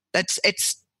movie. It's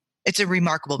a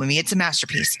remarkable movie. It's a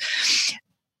masterpiece.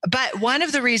 But one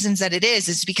of the reasons that it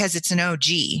is because it's an OG.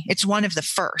 It's one of the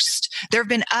first. There have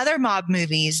been other mob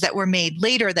movies that were made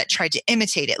later that tried to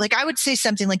imitate it. Like I would say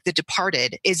something like The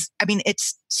Departed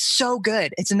it's so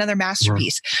good. It's another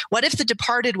masterpiece. Mm-hmm. What if The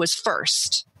Departed was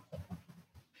first?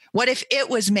 What if it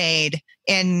was made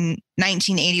in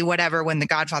 1980, whatever, when The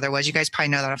Godfather was? You guys probably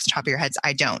know that off the top of your heads.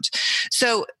 I don't.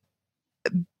 So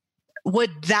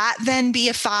would that then be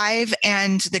a 5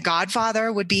 and The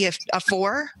Godfather would be a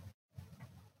 4?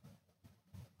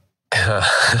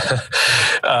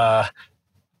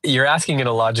 You're asking an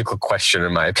illogical question,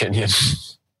 in my opinion.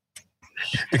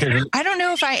 Because I don't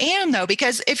know if I am though,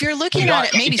 because if you're looking at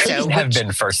it, maybe so. Have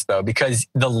been first though, because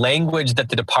the language that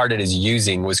The Departed is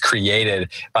using was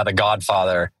created by The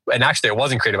Godfather, and actually it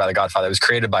wasn't created by The Godfather. It was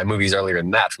created by movies earlier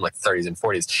than that, from like 30s and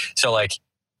 40s. So like,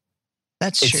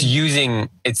 that's it's true.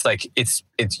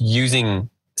 It's using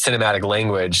cinematic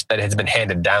language that has been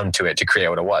handed down to it to create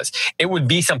what it was. It would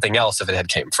be something else if it had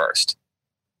came first.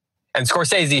 And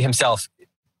Scorsese himself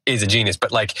is a genius,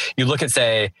 but like you look at,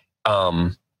 say,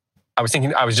 I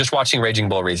was just watching Raging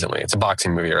Bull recently. It's a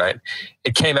boxing movie, right?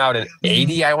 It came out in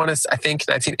 80, I think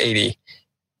 1980.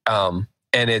 And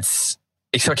it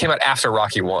came out after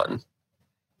Rocky 1.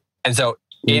 And so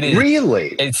it is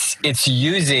really, it's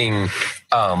using,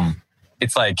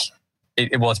 it's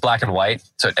black and white.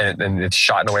 So, and it's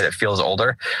shot in a way that feels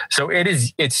older. So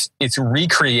it's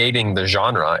recreating the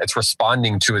genre. It's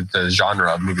responding to the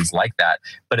genre of movies like that,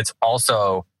 but it's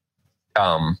also,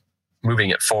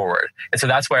 moving it forward. And so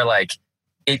that's where like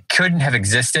it couldn't have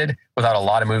existed without a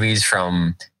lot of movies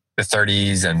from the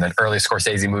 30s and then early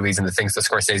Scorsese movies and the things that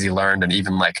Scorsese learned, and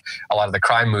even like a lot of the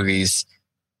crime movies,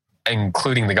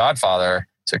 including The Godfather.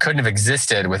 So it couldn't have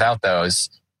existed without those.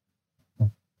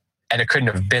 And it couldn't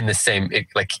have been the same. It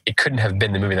couldn't have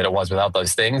been the movie that it was without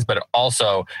those things, but it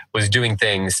also was doing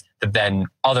things that then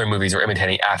other movies were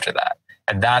imitating after that.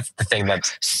 And that's the thing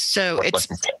so it's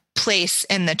place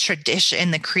in the tradition,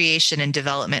 in the creation and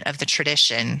development of the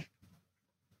tradition.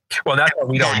 Well, that's what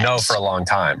we don't know for a long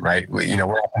time, right? We're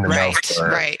up in the know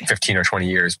for 15 or 20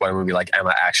 years what a movie like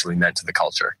Emma actually meant to the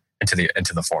culture and to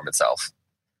the form itself.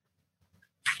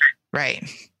 Right.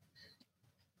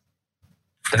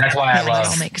 But that's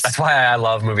why I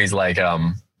love movies like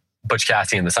Butch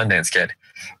Cassidy and the Sundance Kid,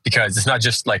 because it's not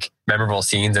just like memorable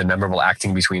scenes and memorable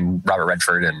acting between Robert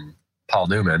Redford and Paul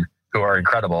Newman, who are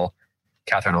incredible,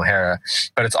 Catherine O'Hara,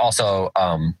 but it's also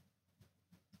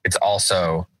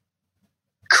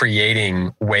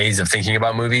creating ways of thinking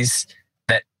about movies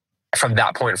that from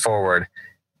that point forward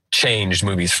changed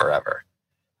movies forever.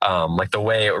 Like the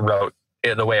way it wrote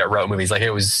movies, like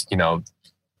it was,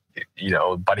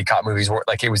 buddy cop movies were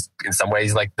like, it was in some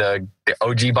ways like the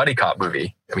OG buddy cop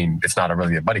movie. I mean, it's not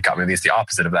really a buddy cop movie. It's the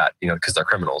opposite of that, because they're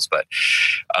criminals, but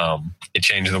it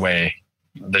changed the way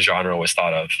the genre was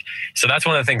thought of. So that's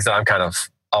one of the things that I'm kind of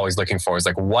always looking for, is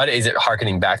like, what is it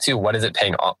hearkening back to? What is it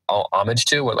paying homage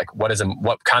to?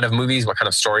 What kind of movies, what kind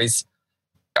of stories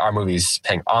are movies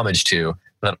paying homage to? And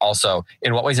then also,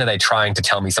 in what ways are they trying to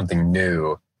tell me something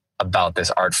new about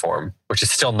this art form, which is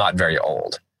still not very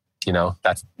old?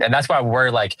 That's why we're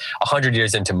like 100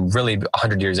 years into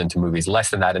movies,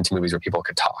 less than that into movies where people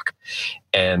could talk.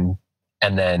 And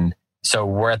then, so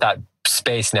we're at that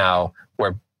space now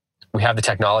where we have the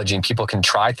technology and people can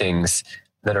try things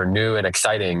that are new and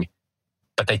exciting,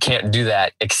 but they can't do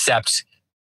that except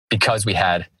because we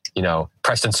had,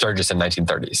 Preston Sturges in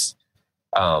 1930s.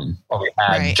 Or we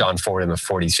had John Ford in the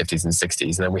 40s, 50s, and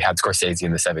 60s. And then we had Scorsese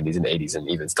in the 70s and 80s and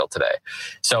even still today.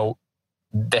 So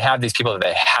they have these people that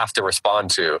they have to respond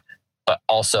to, but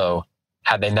also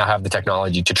they now have the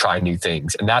technology to try new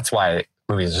things. And that's why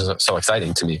movies are so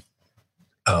exciting to me.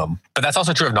 But that's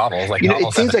also true of novels. Like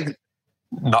novels, it seems like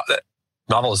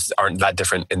novels aren't that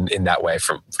different in that way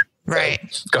from.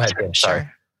 Right. Go ahead. Sorry.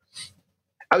 Sure.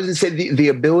 I was going to say the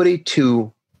ability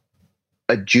to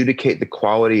adjudicate the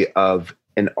quality of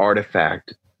an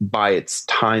artifact by its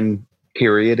time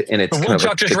period and its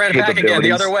Chuck just ran back again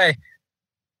the other way.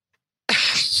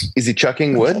 Is he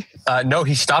chucking wood? No,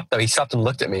 he stopped though. He stopped and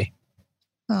looked at me.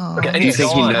 Oh. Okay, do you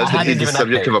think he knows that he's the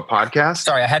subject of a podcast?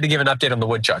 Sorry, I had to give an update on the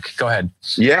woodchuck. Go ahead.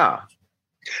 Yeah.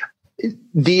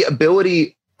 The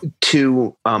ability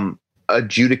to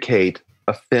adjudicate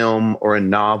a film or a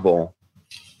novel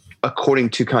according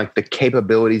to kind of like the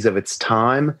capabilities of its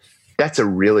time, that's a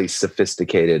really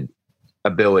sophisticated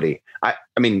ability. I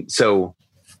mean, so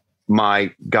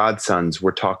my godsons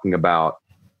were talking about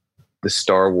the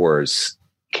Star Wars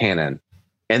canon,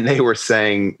 and they were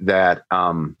saying that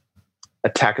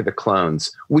Attack of the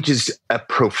Clones, which is a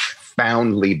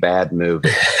profoundly bad movie,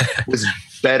 was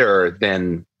better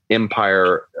than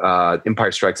Empire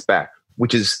Strikes Back,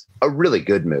 which is a really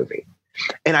good movie.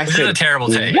 And I said, a terrible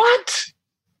take.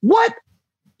 What?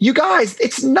 You guys,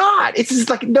 it's not. It's just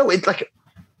like, no, it's like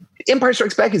Empire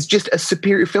Strikes Back is just a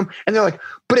superior film. And they're like,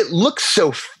 but it looks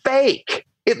so fake.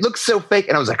 It looks so fake.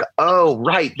 And I was like, oh,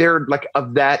 right. They're like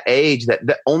of that age that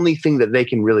the only thing that they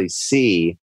can really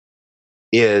see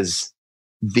is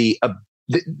they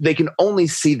can only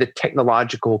see the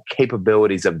technological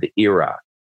capabilities of the era.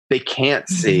 They can't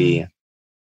see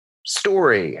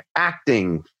story,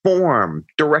 acting, form,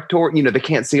 director, they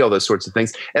can't see all those sorts of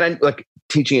things. And I'm like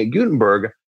teaching at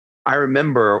Gutenberg. I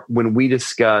remember when we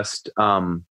discussed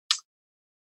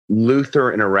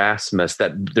Luther and Erasmus,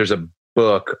 that there's a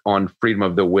book on freedom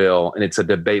of the will, and it's a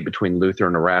debate between Luther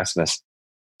and Erasmus.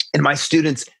 And my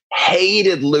students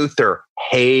hated Luther,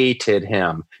 hated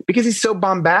him because he's so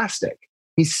bombastic.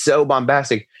 He's so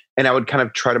bombastic. And I would kind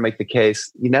of try to make the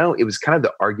case, it was kind of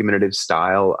the argumentative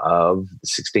style of the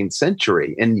 16th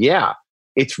century. And yeah,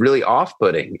 it's really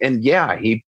off-putting. And yeah,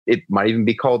 it might even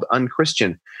be called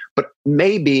unchristian. But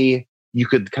maybe you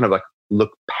could kind of like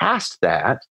look past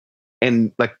that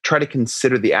and like try to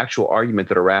consider the actual argument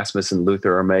that Erasmus and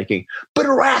Luther are making. But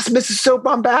Erasmus is so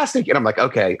bombastic. And I'm like,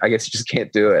 okay, I guess you just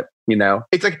can't do it.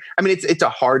 It's like, it's a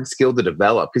hard skill to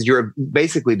develop because you're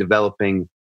basically developing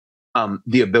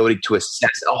the ability to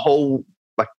assess a whole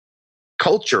like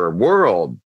culture,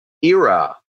 world,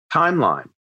 era, timeline.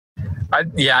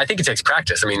 I think it takes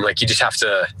practice. You just have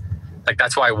to,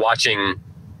 that's why watching,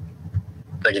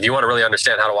 if you want to really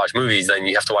understand how to watch movies, then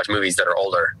you have to watch movies that are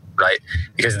older, right?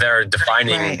 Because they're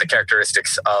defining the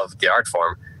characteristics of the art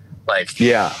form.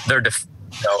 They're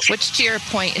which to your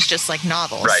point is just like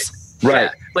novels.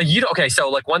 Right. Yeah.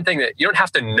 So one thing that you don't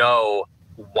have to know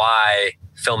why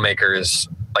filmmakers,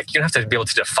 you don't have to be able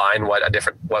to define what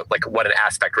an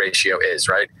aspect ratio is,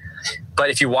 right?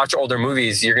 But if you watch older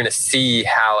movies, you're going to see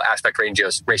how aspect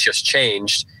ratios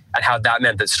changed and how that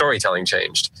meant that storytelling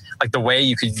changed. The way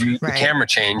you could view the camera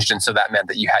changed, and so that meant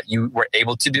that you were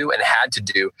able to do and had to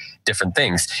do different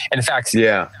things. And in fact,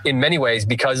 in many ways,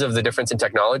 because of the difference in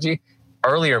technology,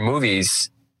 earlier movies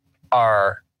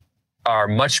are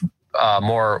much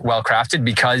more well crafted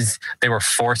because they were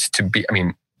forced to be.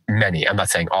 Many. I'm not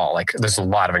saying all. There's a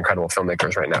lot of incredible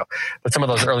filmmakers right now, but some of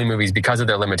those early movies, because of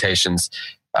their limitations,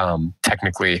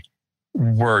 technically,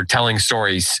 were telling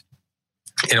stories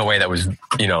in a way that was,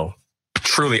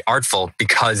 truly artful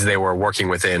because they were working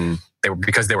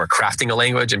because they were crafting a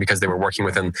language and because they were working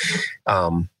within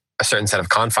a certain set of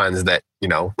confines that,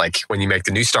 when you make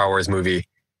the new Star Wars movie.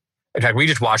 In fact, we've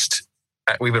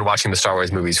been watching the Star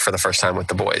Wars movies for the first time with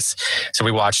the boys. So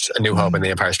we watched A New Hope and The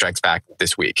Empire Strikes Back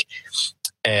this week.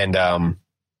 And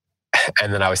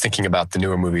then I was thinking about the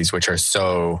newer movies, which are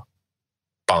so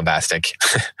bombastic.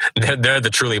 they're the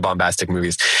truly bombastic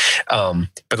movies.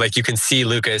 But you can see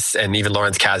Lucas and even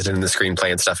Lawrence Kasdan in the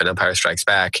screenplay and stuff in Empire Strikes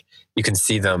Back. You can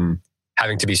see them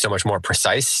having to be so much more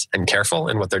precise and careful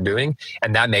in what they're doing.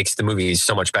 And that makes the movies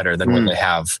so much better than when they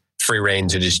have free reign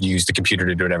to just use the computer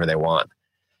to do whatever they want.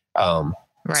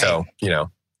 So,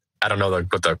 I don't know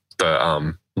what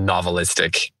the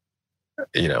novelistic,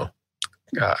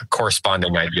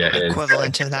 corresponding idea is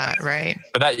equivalent to that, right?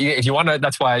 But that if you want to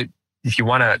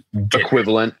get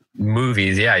equivalent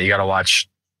movies, you got to watch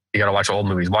old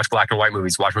movies, watch black and white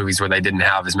movies, watch movies where they didn't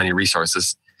have as many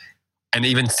resources, and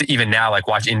even now,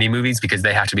 watch indie movies because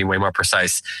they have to be way more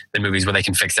precise than movies where they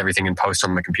can fix everything in post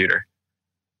on the computer.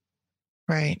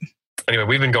 Right. Anyway,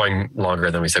 we've been going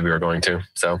longer than we said we were going to,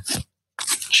 so.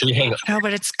 Should we hang up? No,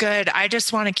 but it's good. I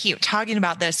just want to keep talking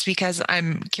about this because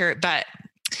I'm curious, but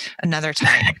another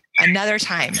time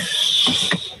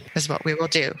is what we will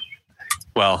do.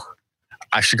 Well,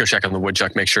 I should go check on the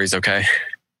woodchuck, make sure he's okay.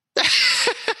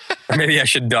 Or maybe I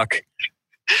should duck.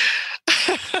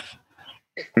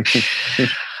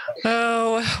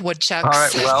 Oh, woodchucks. All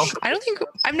right, well.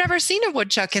 I've never seen a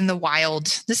woodchuck in the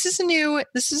wild. I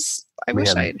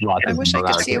wish I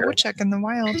could see a woodchuck in the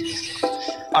wild.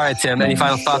 All right, Tim, any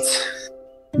final thoughts?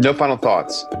 No final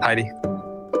thoughts. Heidi?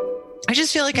 I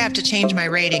just feel like I have to change my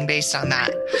rating based on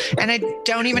that. And I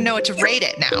don't even know what to rate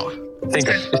it now. Think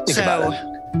about it.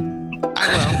 I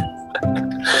will.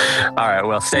 All right.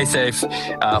 Well, stay safe. For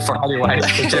Heidi White,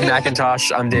 for Tim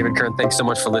McIntosh, I'm David Kern. Thanks so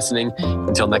much for listening.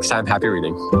 Until next time, happy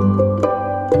reading.